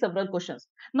only raised several questions.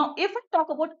 Now, if we talk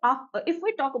about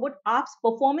AAP's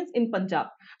performance in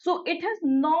Punjab, so it has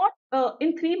not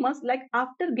in 3 months, like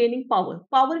after gaining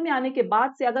power में आने के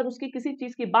बाद से अगर उसकी किसी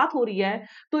चीज की बात हो रही है,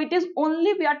 तो it is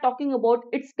only we are talking about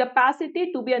its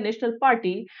capacity to be a national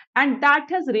party, and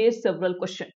that has raised several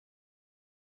questions.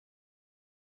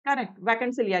 Correct.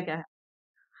 Vacant से लिया गया है.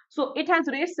 So it has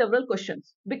raised several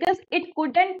questions because it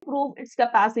couldn't prove its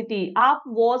capacity.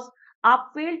 AAP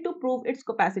failed to prove its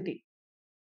capacity.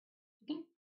 Okay.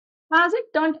 As it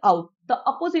turned out, the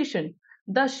opposition,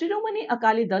 the Shiromani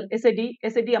Akali Dal,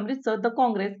 SED Amritsar, the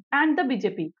Congress, and the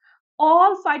BJP,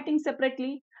 all fighting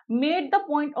separately, made the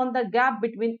point on the gap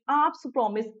between AAP's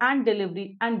promise and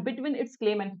delivery and between its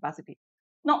claim and capacity.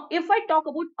 Now, if I talk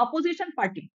about opposition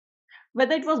party,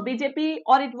 whether it was BJP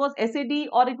or it was SAD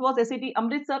or it was SAD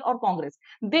Amritsar or Congress,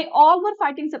 they all were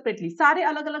fighting separately. सारे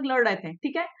अलग अलग लड़ रहे थे,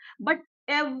 ठीक है, but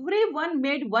everyone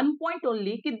made one point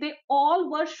only कि they all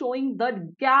were showing the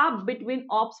gap between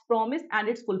ops promise and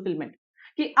its fulfillment,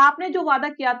 कि आपने जो वादा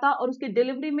किया था और उसकी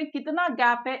डिलीवरी में कितना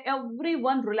गैप है.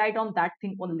 Everyone relied on that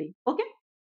thing only. Okay,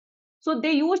 so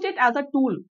they used it as a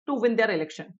tool to win their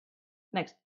election.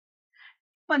 Next,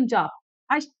 Punjab,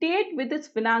 a state with its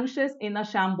finances in a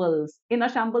shambles. In a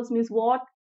shambles means what?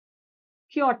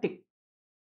 Chaotic.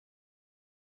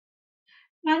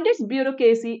 And its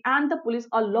bureaucracy and the police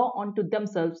are law unto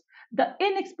themselves. The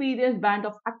inexperienced band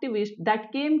of activists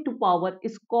that came to power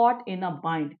is caught in a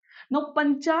bind. Now,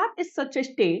 Punjab is such a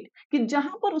state कि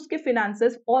जहां पर उसके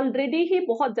finances already ही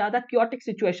बहुत ज़्यादा chaotic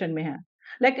situation में हैं.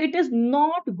 Like it is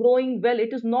not growing well,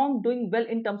 it is not doing well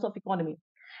in terms of economy.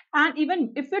 And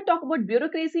even if we talk about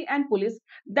bureaucracy and police,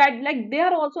 that like they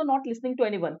are also not listening to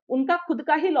anyone. उनका खुद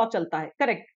का ही law चलता है,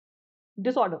 correct?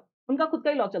 Disorder. उनका खुद का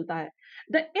ही law चलता है.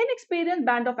 The inexperience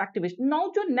band of activist,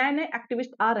 now जो नए नए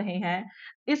एक्टिविस्ट आ रहे हैं,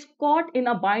 is caught in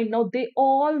a bind. Now they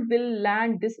all will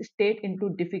land this state into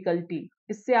difficulty.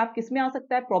 इससे आप किस में आ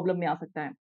सकता है? प्रॉब्लम में आ सकता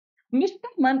है.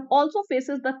 मिस्टर मन also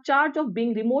faces the charge of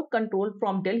being remote control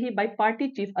from Delhi bye party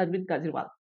chief Arvind Kejriwal.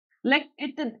 Like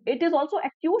it is also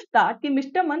accused that कि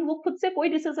मिस्टर मन वो खुद से कोई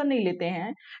डिसीजन नहीं लेते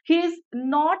हैं. He is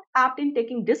not apt in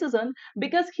taking decision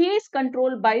because he is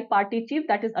controlled by party chief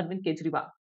that is Arvind Kejriwal.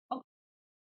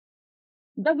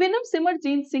 The winner,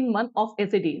 Simarjeet Singh Man of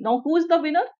SED. Now, who is the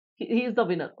winner? He is the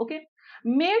winner. Okay,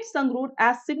 made Sangrur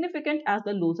as significant as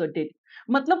the loser did.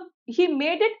 मतलब he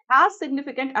made it as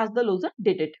significant as the loser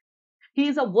did it. He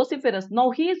is a vociferous. Now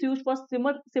he is used for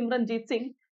Simranjeet Singh.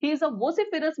 He is a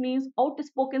vociferous means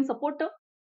outspoken supporter.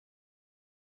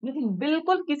 मतलब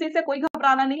बिल्कुल किसी से कोई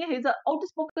घबराना नहीं है. He is an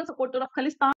outspoken supporter of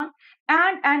Khalistan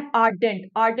and an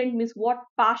ardent. Ardent means what?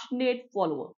 Passionate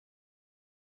follower.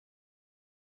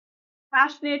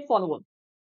 Passionate follower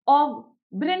of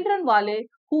Bhindranwale,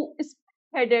 who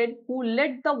spearheaded, who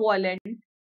led the violent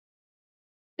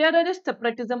terrorist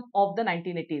separatism of the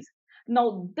 1980s. Now,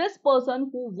 this person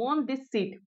who won this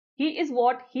seat, he is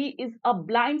what? He is a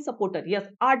blind supporter.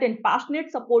 Yes, ardent,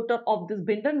 passionate supporter of this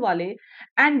Bhindranwale.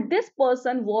 And this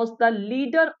person was the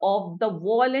leader of the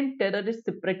violent terrorist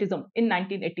separatism in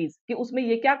 1980s. कि उसमें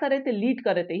ये क्या कर रहे थे? Lead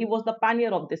कर रहे थे. He was the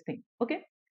pioneer of this thing. Okay.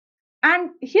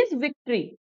 And his victory,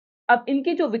 अब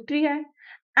इनकी जो विक्ट्री है,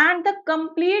 and the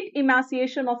complete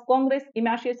emaciation of Congress.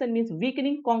 Emaciation means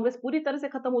weakening. Congress पूरी तरह से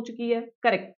खत्म हो चुकी है.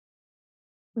 Correct.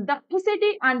 The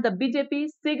SAD and the BJP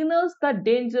signals the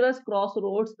dangerous cross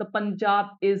roads the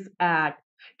Punjab is eight.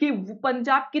 कि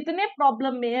पंजाब कितने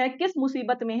प्रॉब्लम में है, किस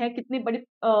मुसीबत में है, कितनी बड़ी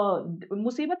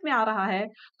मुसीबत में आ रहा है.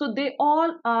 सो they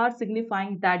all are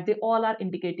signifying that, they all are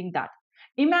indicating that.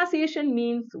 Emaciation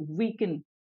means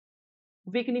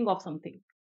weakening of something.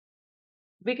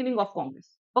 Weakening of Congress.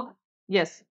 Okay.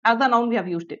 Yes. As a noun, we have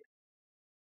used it.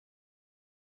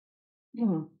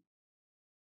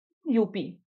 UP.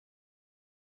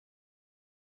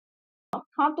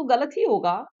 हाँ तो गलत ही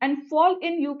होगा. And fall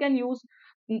in you can use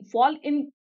fall in.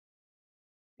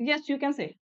 Yes, you can say.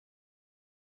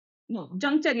 No,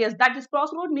 juncture. Yes, that is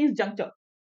crossroad means juncture.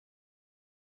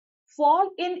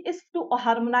 Fall in is to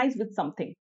harmonize with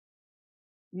something.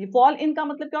 ये fall in का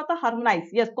मतलब क्या होता है?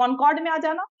 Harmonize. Yes, concord में आ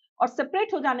जाना और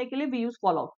separate हो जाने के लिए we use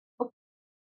fall out. Okay.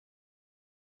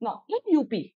 Now in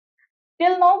UP,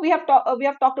 till now we have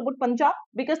talked about Punjab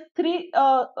because three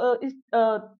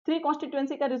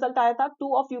constituency का result आया था,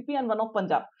 2 of UP and 1 of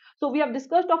Punjab. So we have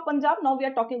discussed of Punjab. Now we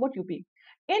are talking about UP.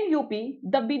 In UP,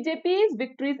 the BJP's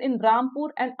victories in Rampur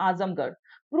and Azamgarh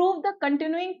prove the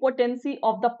continuing potency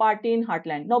of the party in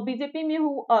heartland. Now BJP में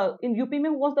in UP में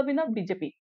who was the winner?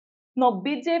 BJP. Now,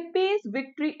 BJP's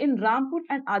victory in Rampur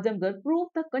and Azamgarh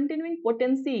proved the continuing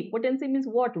potency. Potency means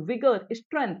what? Vigor,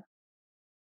 strength.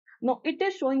 Now, it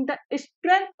is showing the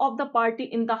strength of the party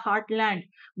in the heartland.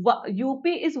 UP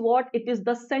is what? It is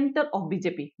the center of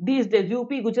BJP. These days,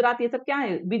 UP, Gujarat, ये सब क्या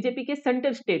है? BJP के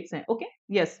center states हैं. Okay?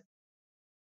 Yes.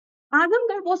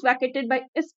 Azamgarh was vacated by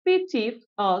SP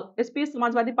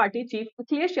Samajwadi Party chief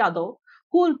Akhilesh Yadav,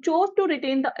 who chose to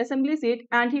retain the assembly seat,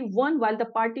 and he won while the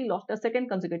party lost a second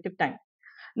consecutive time.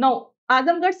 Now,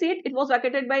 Azamgarh seat, it was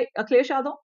vacated by Akhilesh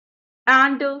Yadav,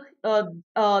 and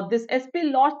this SP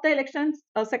lost the elections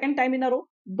second time in a row.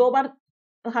 2 बार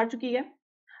हार चुकी है.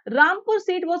 Rampur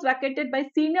seat was vacated by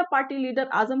senior party leader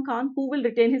Azam Khan, who will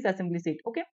retain his assembly seat.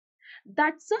 Okay.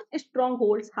 That such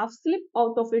strongholds have slipped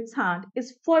out of its hand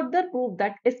is further proof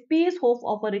that SP's hope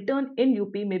of a return in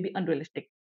UP may be unrealistic.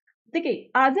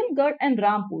 देखिए, Azamgarh and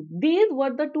Rampur, these were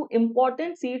the two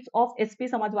important seats of SP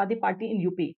Samajwadi Party in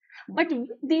UP. But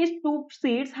these two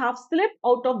seats have slipped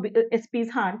out of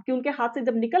SP's hand कि उनके हाथ से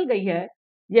जब निकल गई है.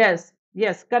 Yes,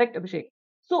 yes, correct Abhishek.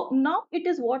 So now it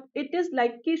is what it is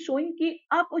like कि showing कि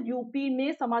अब यूपी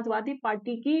में समाजवादी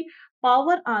पार्टी की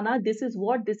पावर आना, this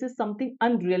is something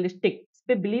unrealistic. इस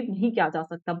पे बिलीव नहीं किया जा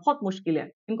सकता, बहुत मुश्किल है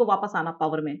इनको वापस आना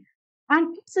पावर में.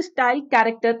 And its style,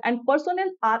 character, and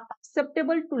personnel are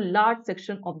acceptable to large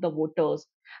section of the voters.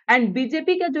 And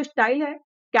BJP का जो स्टाइल है,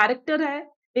 कैरेक्टर है,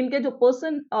 इनके जो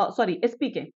पर्सन सॉरी एसपी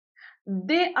के,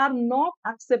 they are not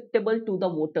acceptable to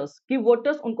the voters कि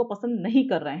वोटर्स उनको पसंद नहीं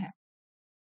कर रहे हैं.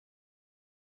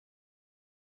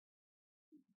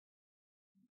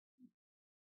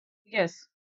 Yes.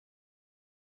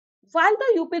 While the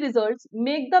UP results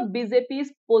make the BJP's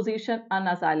position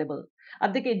unassailable. अब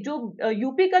देखिए जो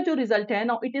यूपी का जो रिजल्ट है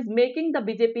ना, it is making the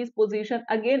BJP position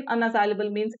again अनअसाइलेबल,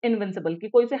 means invincible, कि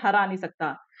कोई से हरा नहीं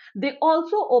सकता. They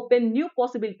also open new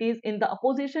possibilities in the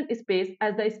opposition space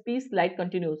as the speech slide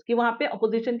continues, कि वहां पे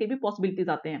अपोजिशन के भी पॉसिबिलिटीज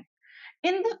आते हैं.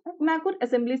 In the Makur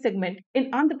Assembly segment in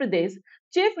Andhra Pradesh,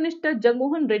 Chief Minister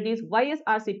Jagmohan Reddy's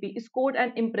YSRCP scored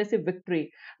an impressive victory.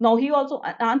 Now he also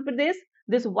Andhra Pradesh,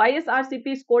 this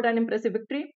YSRCP scored an impressive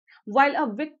victory, while a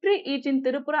victory each in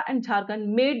Tripura and Jharkhand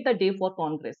made the day for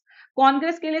Congress.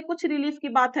 Congress के लिए कुछ relief की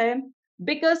बात है,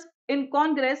 because in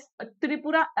Congress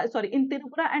in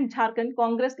Tripura and Jharkhand,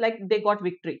 Congress like they got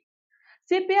victory.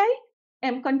 CPI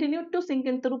continued to sink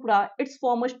in Tripura, its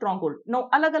former stronghold. Now,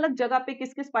 अलग-अलग जगह पे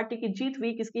किस-किस पार्टी की जीत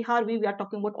हुई, किसकी हार हुई, we are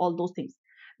talking about all those things.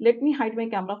 Let me hide my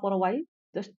camera for a while.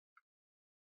 Just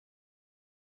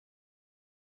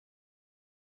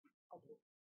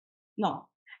now.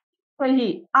 Delhi,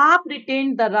 AAP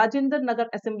retained the Rajendra Nagar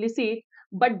Assembly seat,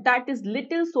 but that is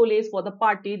little solace for the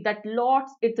party that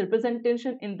lost its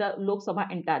representation in the Lok Sabha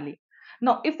entirely.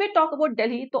 Now, if we talk about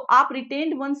Delhi, so AAP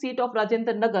retained one seat of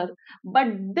Rajendra Nagar, but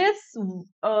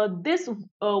this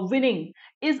winning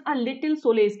is a little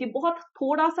solace कि बहुत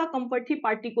थोड़ा सा comfort ही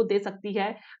party को दे सकती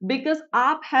है, because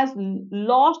AAP has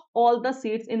lost all the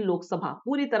seats in Lok Sabha.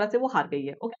 पूरी तरह से वो हार गई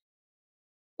है. Okay.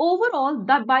 Overall,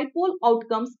 the bipole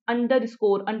outcomes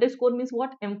underscore means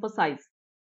what? Emphasize.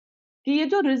 कि ये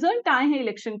जो रिजल्ट आए हैं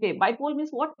इलेक्शन के, बाइपोल मींस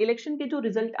व्हाट? इलेक्शन के जो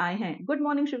रिजल्ट आए हैं. Good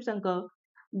morning Shiv Shankar.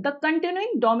 The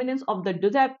continuing dominance of the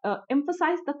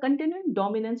emphasize the continuing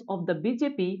dominance of the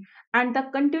BJP and the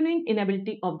continuing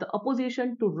inability of the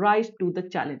opposition to rise to the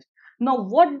challenge. Now,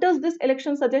 what does this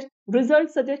election suggest?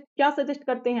 Result suggest क्या suggest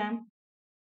करते हैं?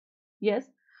 Yes,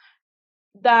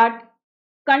 that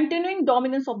continuing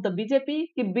dominance of the BJP,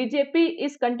 कि BJP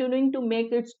is continuing to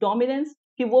make its dominance,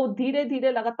 कि वो धीरे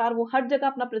धीरे लगातार वो हर जगह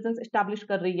अपना प्रेजेंस एस्टैब्लिश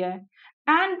कर रही है.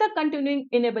 And the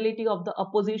continuing inability of the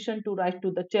opposition to rise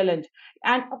to the challenge.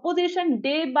 And opposition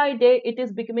day by day it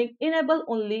is becoming enable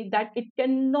only that it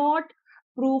can not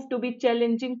prove to be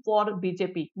challenging for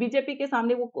BJP. BJP के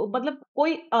सामने वो मतलब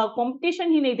कोई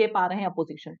competition ही नहीं दे पा रहे हैं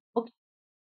opposition. Okay,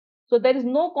 so there is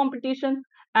no competition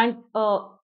end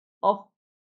of.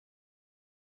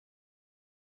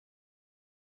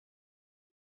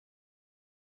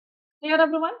 Clear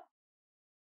everyone?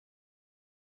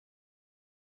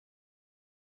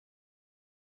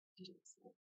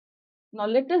 Now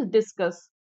let us discuss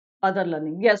other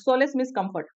learning. Yes, solace means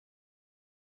comfort.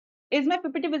 Is my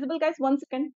PPT visible, guys? 1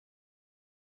 second.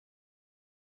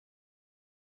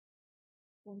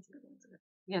 1 second, 1 second.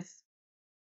 Yes.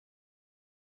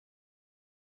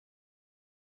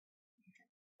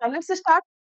 So let's start.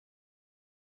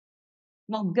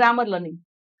 Now grammar learning.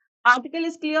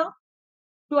 Article is clear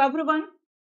to everyone.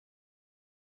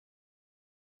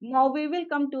 Now we will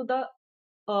come to the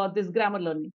this grammar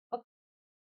learning. Okay.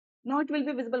 Now it will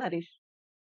be visible, Harish.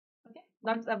 Okay,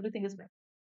 that's everything is fine.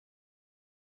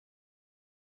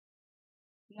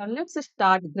 Now let's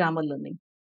start grammar learning.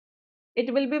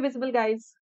 It will be visible, guys.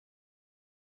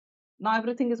 Now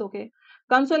everything is okay.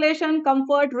 Consolation,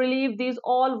 comfort, relief, these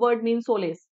all word mean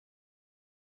solace.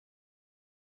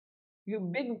 You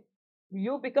big,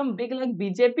 you become big like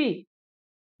BJP.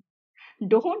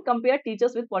 Don't compare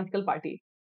teachers with political party.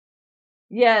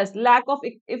 Yes, lack of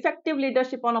effective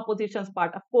leadership on opposition's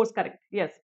part. Of course, correct.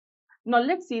 Yes. Now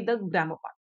let's see the grammar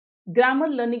part. Grammar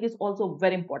learning is also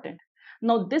very important.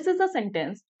 Now this is a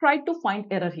sentence. Try to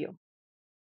find error here.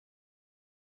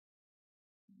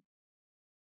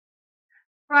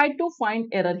 Try to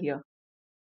find error here.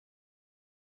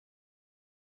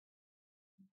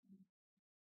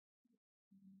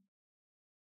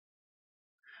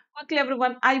 Quickly,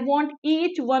 everyone. I want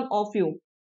each one of you.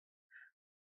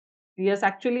 Yes,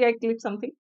 actually, I clicked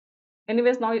something.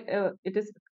 Anyways, now it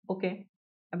is okay.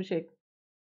 Abhishek.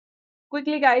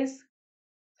 Quickly, guys.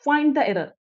 Find the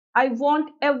error. I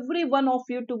want every one of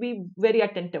you to be very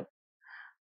attentive.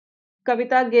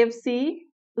 Kavita gave C.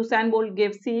 Usain Bolt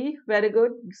gave C. Very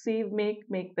good. C, make,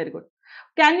 very good.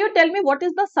 Can you tell me what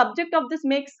is the subject of this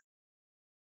makes?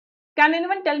 Can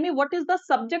anyone tell me what is the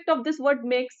subject of this word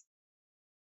makes?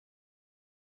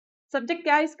 Subject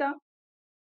क्या है इसका?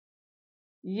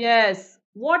 Yes.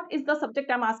 What is the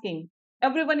subject I'm asking?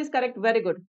 Everyone is correct. Very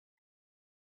good.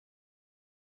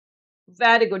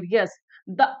 Very good. Yes.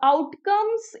 The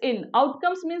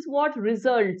outcomes means what?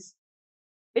 Results.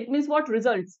 It means what?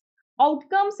 Results.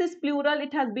 Outcomes is plural.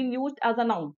 It has been used as a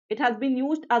noun. It has been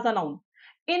used as a noun.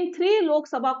 In 3 Lok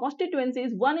Sabha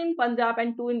constituencies, 1 in Punjab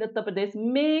and 2 in Uttar Pradesh,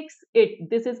 makes it.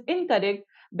 This is incorrect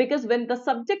because when the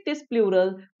subject is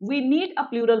plural, we need a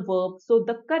plural verb. So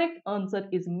the correct answer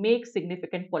is make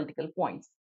significant political points.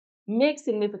 Make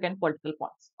significant political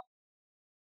points.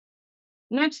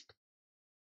 Next,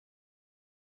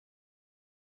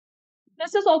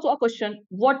 this is also a question.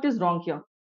 What is wrong here?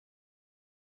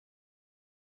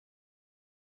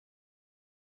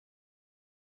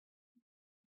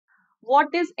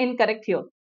 What is incorrect here?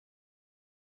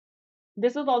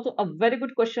 This is also a very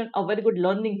good question, a very good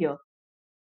learning here.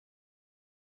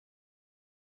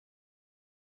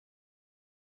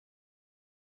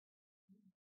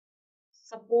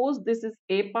 Suppose this is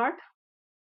A part,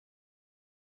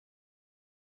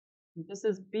 this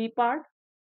is B part,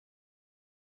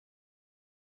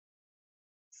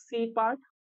 C part,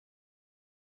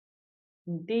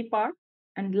 D part,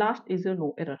 and last is your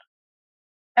no error.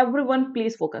 Everyone,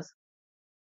 please focus.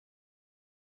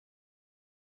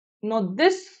 Now,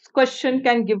 this question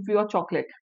can give you a chocolate.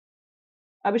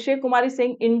 Abhishek Kumar is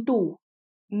saying into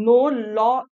no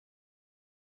law.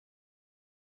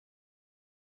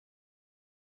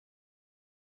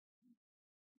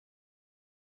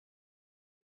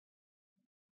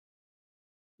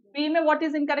 B mein what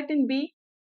is incorrect in B?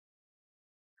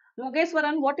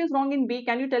 Logeshwaran, what is wrong in B?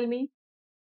 Can you tell me?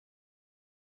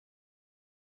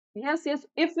 Yes, yes.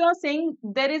 If you are saying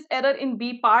there is error in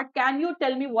B part, can you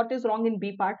tell me what is wrong in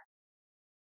B part?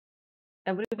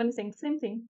 Everyone is saying same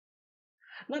thing.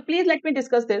 Now, please let me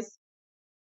discuss this.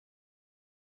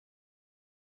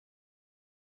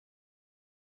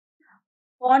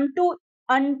 Onto,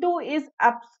 unto is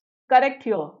correct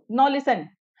here. Now, listen.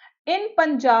 In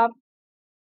Punjab,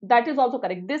 that is also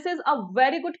correct. This is a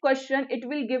very good question. It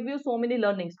will give you so many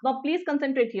learnings. Now, please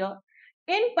concentrate here.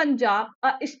 In Punjab,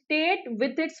 a state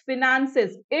with its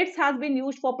finances, it has been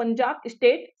used for Punjab,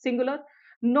 state, singular.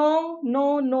 No,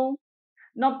 no, no.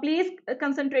 Now, please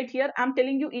concentrate here. I'm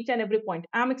telling you each and every point.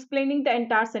 I'm explaining the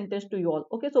entire sentence to you all.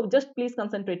 Okay, so just please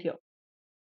concentrate here.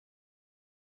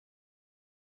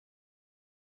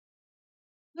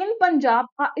 In Punjab,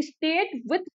 a state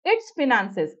with its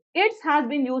finances, it has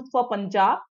been used for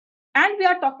Punjab, and we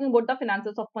are talking about the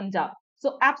finances of Punjab.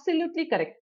 So, absolutely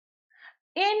correct.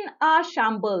 In a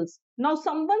shambles. Now,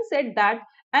 someone said that,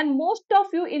 and most of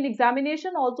you in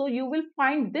examination also, you will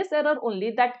find this error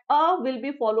only that a will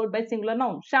be followed by singular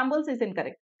noun. Shambles is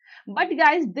incorrect. But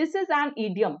guys, this is an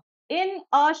idiom. In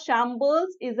a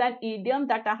shambles is an idiom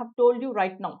that I have told you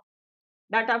right now.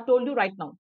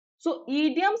 So,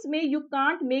 idioms may you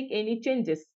can't make any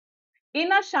changes.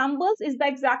 In a shambles is the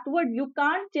exact word. You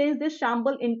can't change this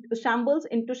shambles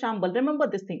into shamble. Remember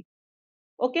this thing.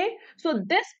 Okay, so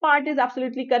this part is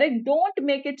absolutely correct. Don't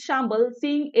make it shamble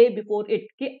seeing a before it.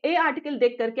 कि a article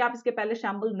देख करके आप इसके पहले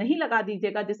shamble नहीं लगा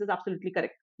दीजिएगा. This is absolutely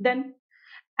correct. Then,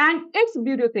 and its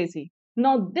bureaucracy.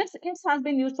 Now this its has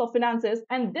been used for finances,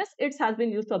 and this its has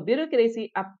been used for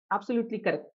bureaucracy. Absolutely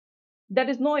correct. There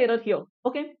is no error here.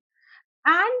 Okay,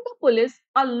 and the police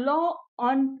a law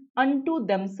unto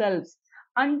themselves.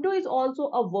 Unto is also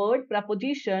a word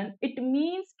preposition. It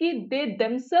means कि they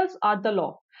themselves are the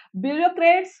law.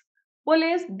 Bureaucrats,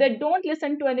 police, they don't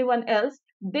listen to anyone else.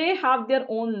 They have their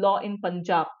own law in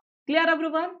Punjab. Clear,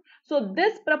 everyone? So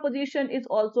this preposition is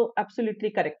also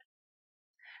absolutely correct.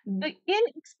 The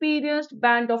inexperienced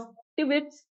band of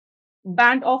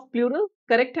plural,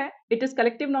 correct hai? It is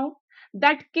collective now.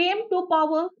 That came to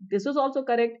power, this is also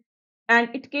correct. And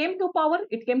it came to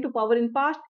power in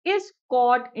past, is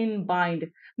caught in bind.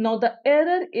 Now the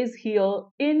error is here.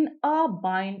 In a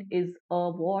bind is a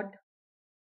what?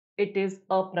 It is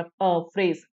a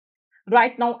phrase.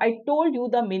 Right now, I told you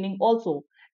the meaning also.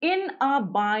 In a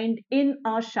bind, in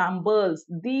a shambles.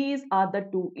 These are the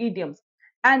two idioms.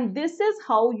 And this is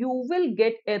how you will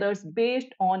get errors based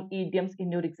on idioms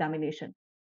in your examination.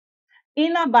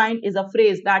 In a bind is a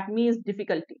phrase that means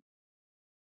difficulty.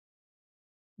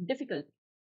 Difficult.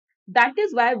 That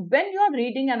is why when you are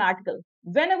reading an article,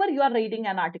 whenever you are reading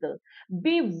an article,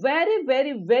 be very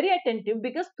very very attentive,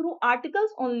 because through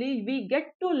articles only we get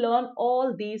to learn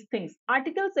all these things.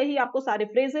 Article से ही आपको सारे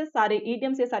phrases, सारे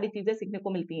idioms, ये सारी चीजें सीखने को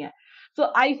मिलती हैं. So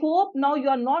I hope now you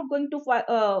are not going to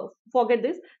forget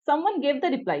this. Someone gave the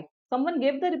reply,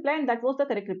 and that was the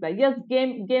correct reply. Yes,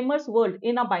 gamers world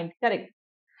in a bind, correct.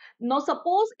 Now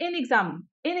suppose in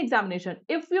examination,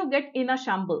 if you get in a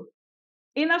shamble,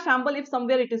 if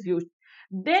somewhere it is used,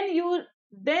 then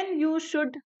you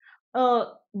should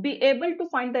be able to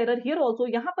find the error. Here also,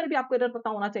 यहाँ पर भी आपको error पता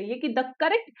होना चाहिए कि the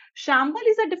correct shamble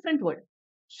is a different word.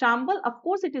 Shamble, of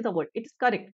course it is a word, it is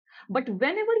correct, but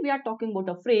whenever we are talking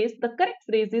about a phrase, the correct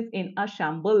phrase is in a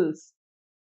shambles.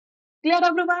 Clear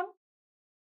everyone?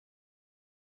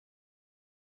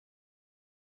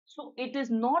 So it is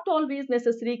not always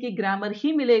necessary कि grammar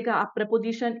ही मिलेगा. आप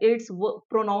preposition, its,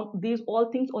 pronoun, these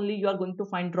all things only you are going to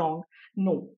find wrong.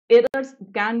 No, errors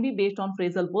can be based on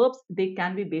phrasal verbs. They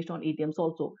can be based on idioms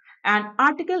also. And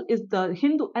article is the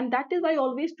Hindu, and that is why I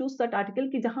always choose that article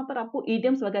कि जहाँ पर आपको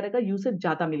idioms वगैरह का usage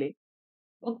ज़्यादा मिले.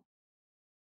 Okay.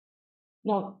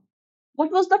 Now,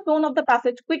 what was the tone of the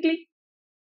passage? Quickly,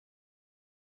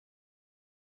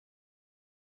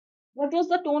 what was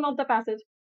the tone of the passage?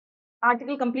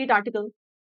 Article, complete article.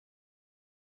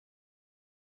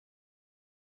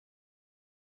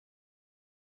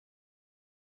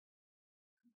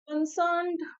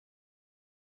 Concerned.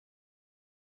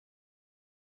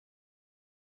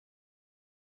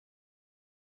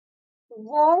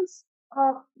 Was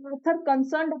author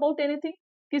concerned about anything?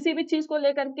 किसी भी चीज को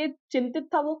लेकर के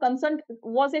चिंतित था वो? Concerned,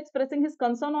 was expressing his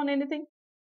concern on anything?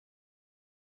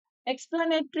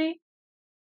 Explanatory.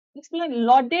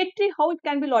 Laudatory. How it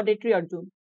can be laudatory, Arjun?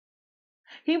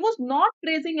 He was not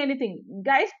praising anything.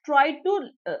 Guys, try to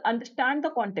understand the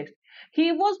context.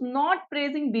 He was not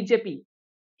praising BJP.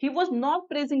 He was not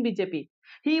praising BJP.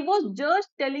 He was just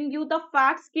telling you the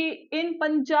facts कि in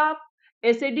Punjab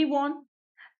SED won,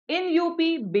 in UP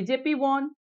BJP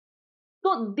won.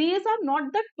 तो these are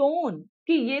not the tone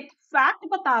कि ये fact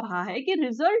बता रहा है कि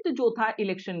result जो था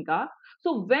इलेक्शन का.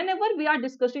 So when ever we are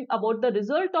discussing about the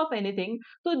result of anything,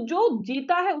 तो जो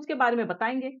जीता है उसके बारे में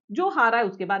बताएंगे, जो हारा है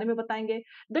उसके बारे में बताएंगे.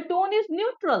 The tone is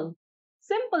neutral.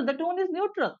 Simple, the tone is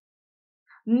neutral.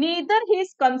 Neither he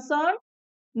is concern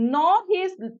nor he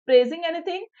is praising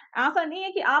anything. ऐसा नहीं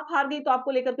है कि आप हार गई तो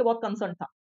आपको लेकर के बहुत कंसर्न था.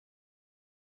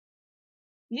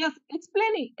 Yes,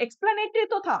 explanatory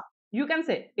तो था. You can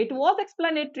say it was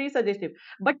explanatory, suggestive.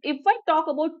 But if I talk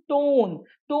about tone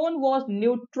was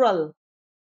neutral.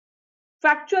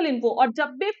 Factual info. और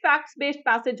जब भी facts based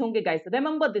passage होंगे, guys,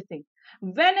 remember this thing.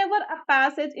 Whenever a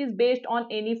passage is based on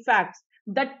any facts,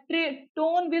 the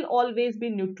tone will always be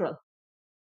neutral.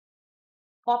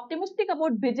 Optimistic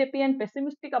about BJP and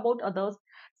pessimistic about others.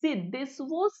 See, this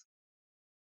was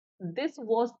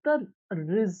the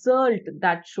result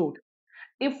that showed.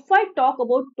 If I talk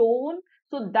about tone,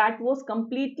 so that was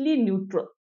completely neutral.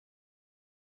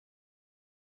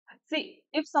 See,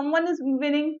 if someone is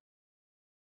winning,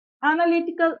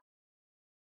 analytical,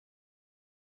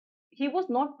 he was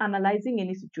not analyzing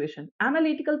any situation.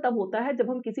 Analytical तब होता है जब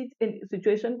हम किसी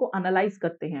situation को analyze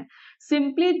करते हैं.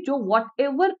 Simply जो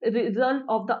whatever result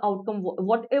of the outcome,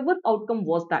 whatever outcome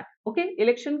was that, okay,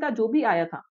 election का जो भी आया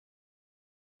था,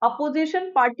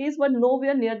 opposition parties were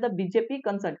nowhere near the BJP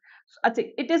concerned. अच्छा,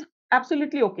 it is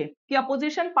absolutely okay कि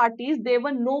opposition parties, they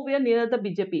were nowhere near the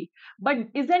BJP. But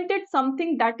isn't it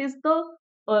something that is the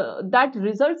that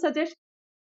result suggests?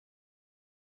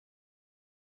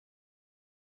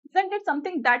 Isn't it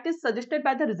something that is suggested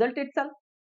by the result itself?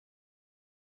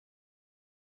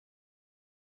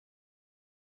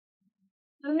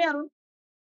 Tell me, Arun.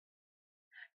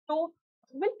 So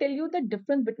I will tell you the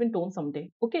difference between tone someday.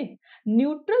 Okay,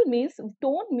 neutral means,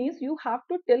 tone means you have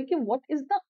to tell कि what is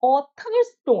the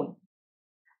author's tone.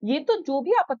 ये तो जो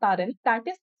भी आप बता रहे हैं, that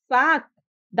is fact.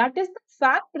 That is the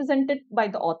fact presented by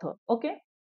the author. Okay.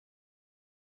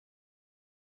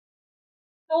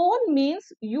 Tone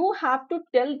means you have to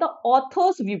tell the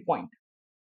author's viewpoint.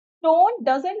 Tone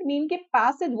doesn't mean कि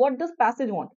passage, what does passage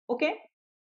want? Okay.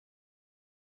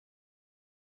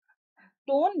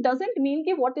 Tone doesn't mean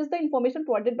कि what is the information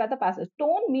provided by the passage.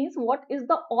 Tone means what is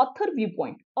the author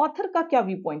viewpoint. Author का क्या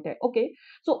viewpoint है? Okay.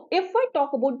 So if I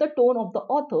talk about the tone of the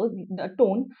author, the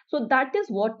tone, so that is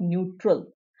what neutral.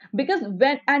 Because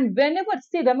whenever,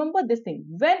 see, remember this thing,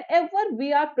 whenever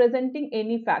we are presenting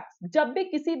any facts, जब भी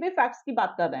किसी भी facts की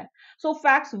बात कर रहे हैं, so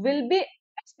facts will be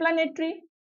explanatory,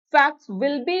 facts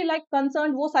will be like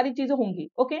concerned, वो सारी चीजें होंगी.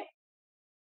 Okay.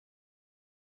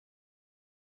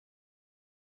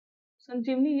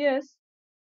 Sanjeevani, yes,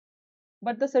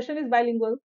 but the session is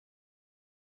bilingual.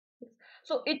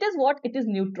 So it is what? It is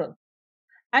neutral.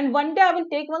 And one day I will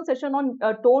take one session on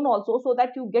tone also, so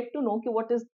that you get to know ki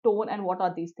what is tone and what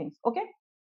are these things. Okay.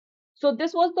 So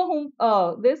this was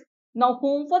the this. Now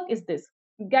homework is this.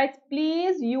 Guys,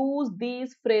 please use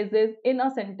these phrases in a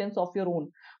sentence of your own.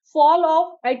 Fall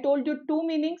off. I told you two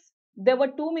meanings. There were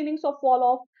two meanings of fall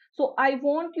off. So I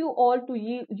want you all to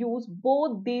use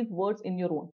both these words in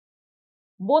your own.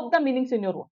 Both the meanings in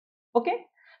your own. Okay.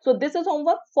 So this is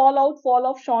homework. Fall out, fall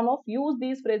off, shone off. Use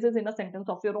these phrases in a sentence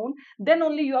of your own. Then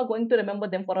only you are going to remember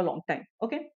them for a long time.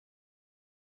 Okay.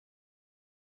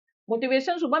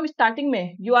 Motivation Shubham starting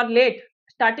में you are late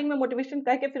starting में motivation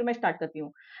कह के फिर मैं start करती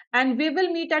हूँ and we will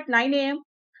meet at 9 a.m.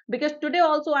 because today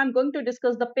also I'm going to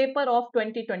discuss the paper of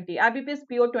 2020 IBPS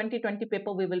PO 2020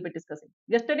 paper we will be discussing.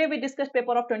 Yesterday we discussed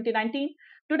paper of 2019.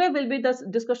 Today will be the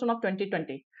discussion of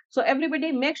 2020. So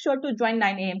everybody make sure to join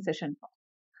 9 a.m. session.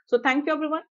 So thank you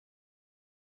everyone.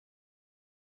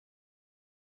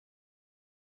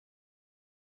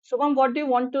 Shubham what do you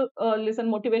want to listen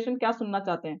motivation क्या सुनना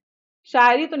चाहते हैं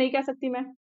शायरी तो नहीं कह सकती मैं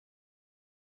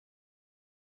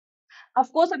of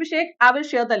course Abhishek I will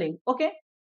share the link okay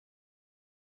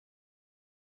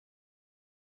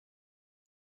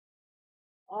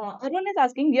Arun is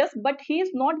asking, yes, but he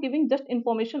is not giving just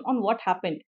information on what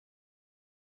happened.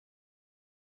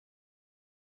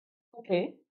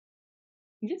 Okay.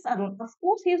 Yes, Arun. Of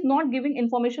course, he is not giving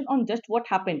information on just what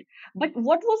happened. But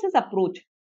what was his approach?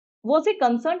 Was he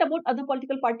concerned about other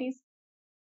political parties?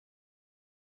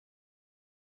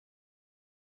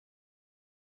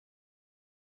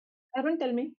 Arun,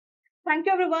 tell me. Thank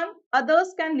you, everyone.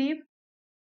 Others can leave.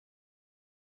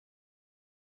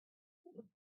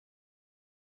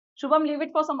 Shubham, leave it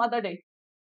for some other day.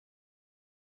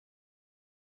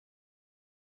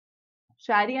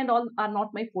 Shari and all are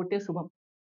not my forte, Shubham.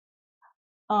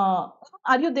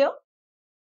 Are you there?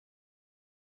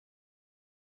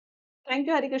 Thank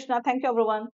you, Hari Krishna. Thank you,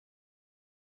 everyone.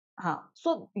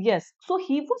 So, yes. So,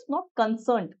 he was not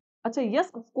concerned. Acha,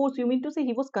 yes, of course, you mean to say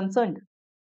he was concerned.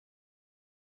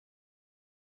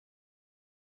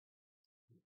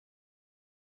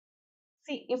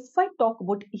 See, if I talk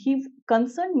about he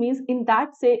concern means in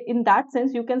that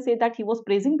sense you can say that he was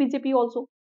praising BJP also.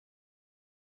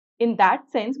 In that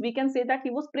sense, we can say that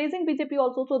he was praising BJP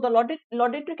also. So the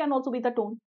laudatory can also be the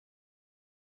tone.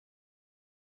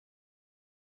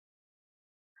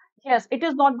 Yes, it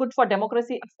is not good for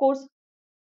democracy, of course.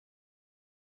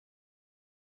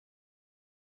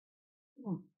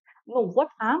 Hmm. No, what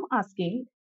I'm asking,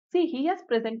 see, he has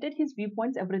presented his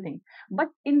viewpoints, everything. But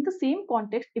in the same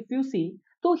context, if you see,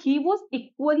 so he was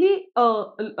equally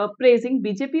praising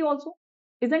BJP also,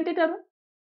 isn't it, Arun?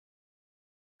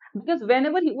 Because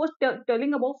whenever he was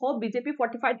telling about how BJP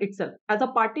fortified itself as a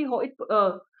party, how it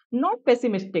not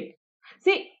pessimistic.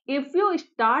 See, if you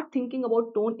start thinking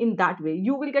about tone in that way,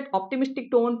 you will get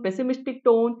optimistic tone, pessimistic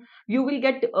tone, you will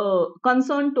get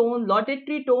concerned tone,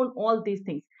 laudatory tone, all these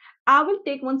things. I will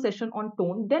take one session on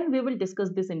tone, then we will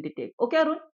discuss this in detail. Okay,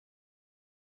 Arun?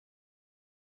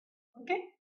 Okay.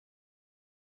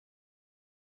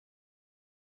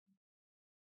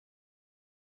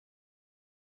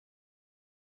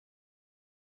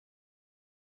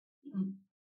 Mm.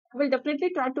 I will definitely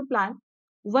try to plan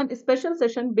one special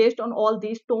session based on all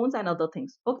these tones and other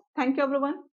things. Okay. Thank you,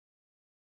 everyone.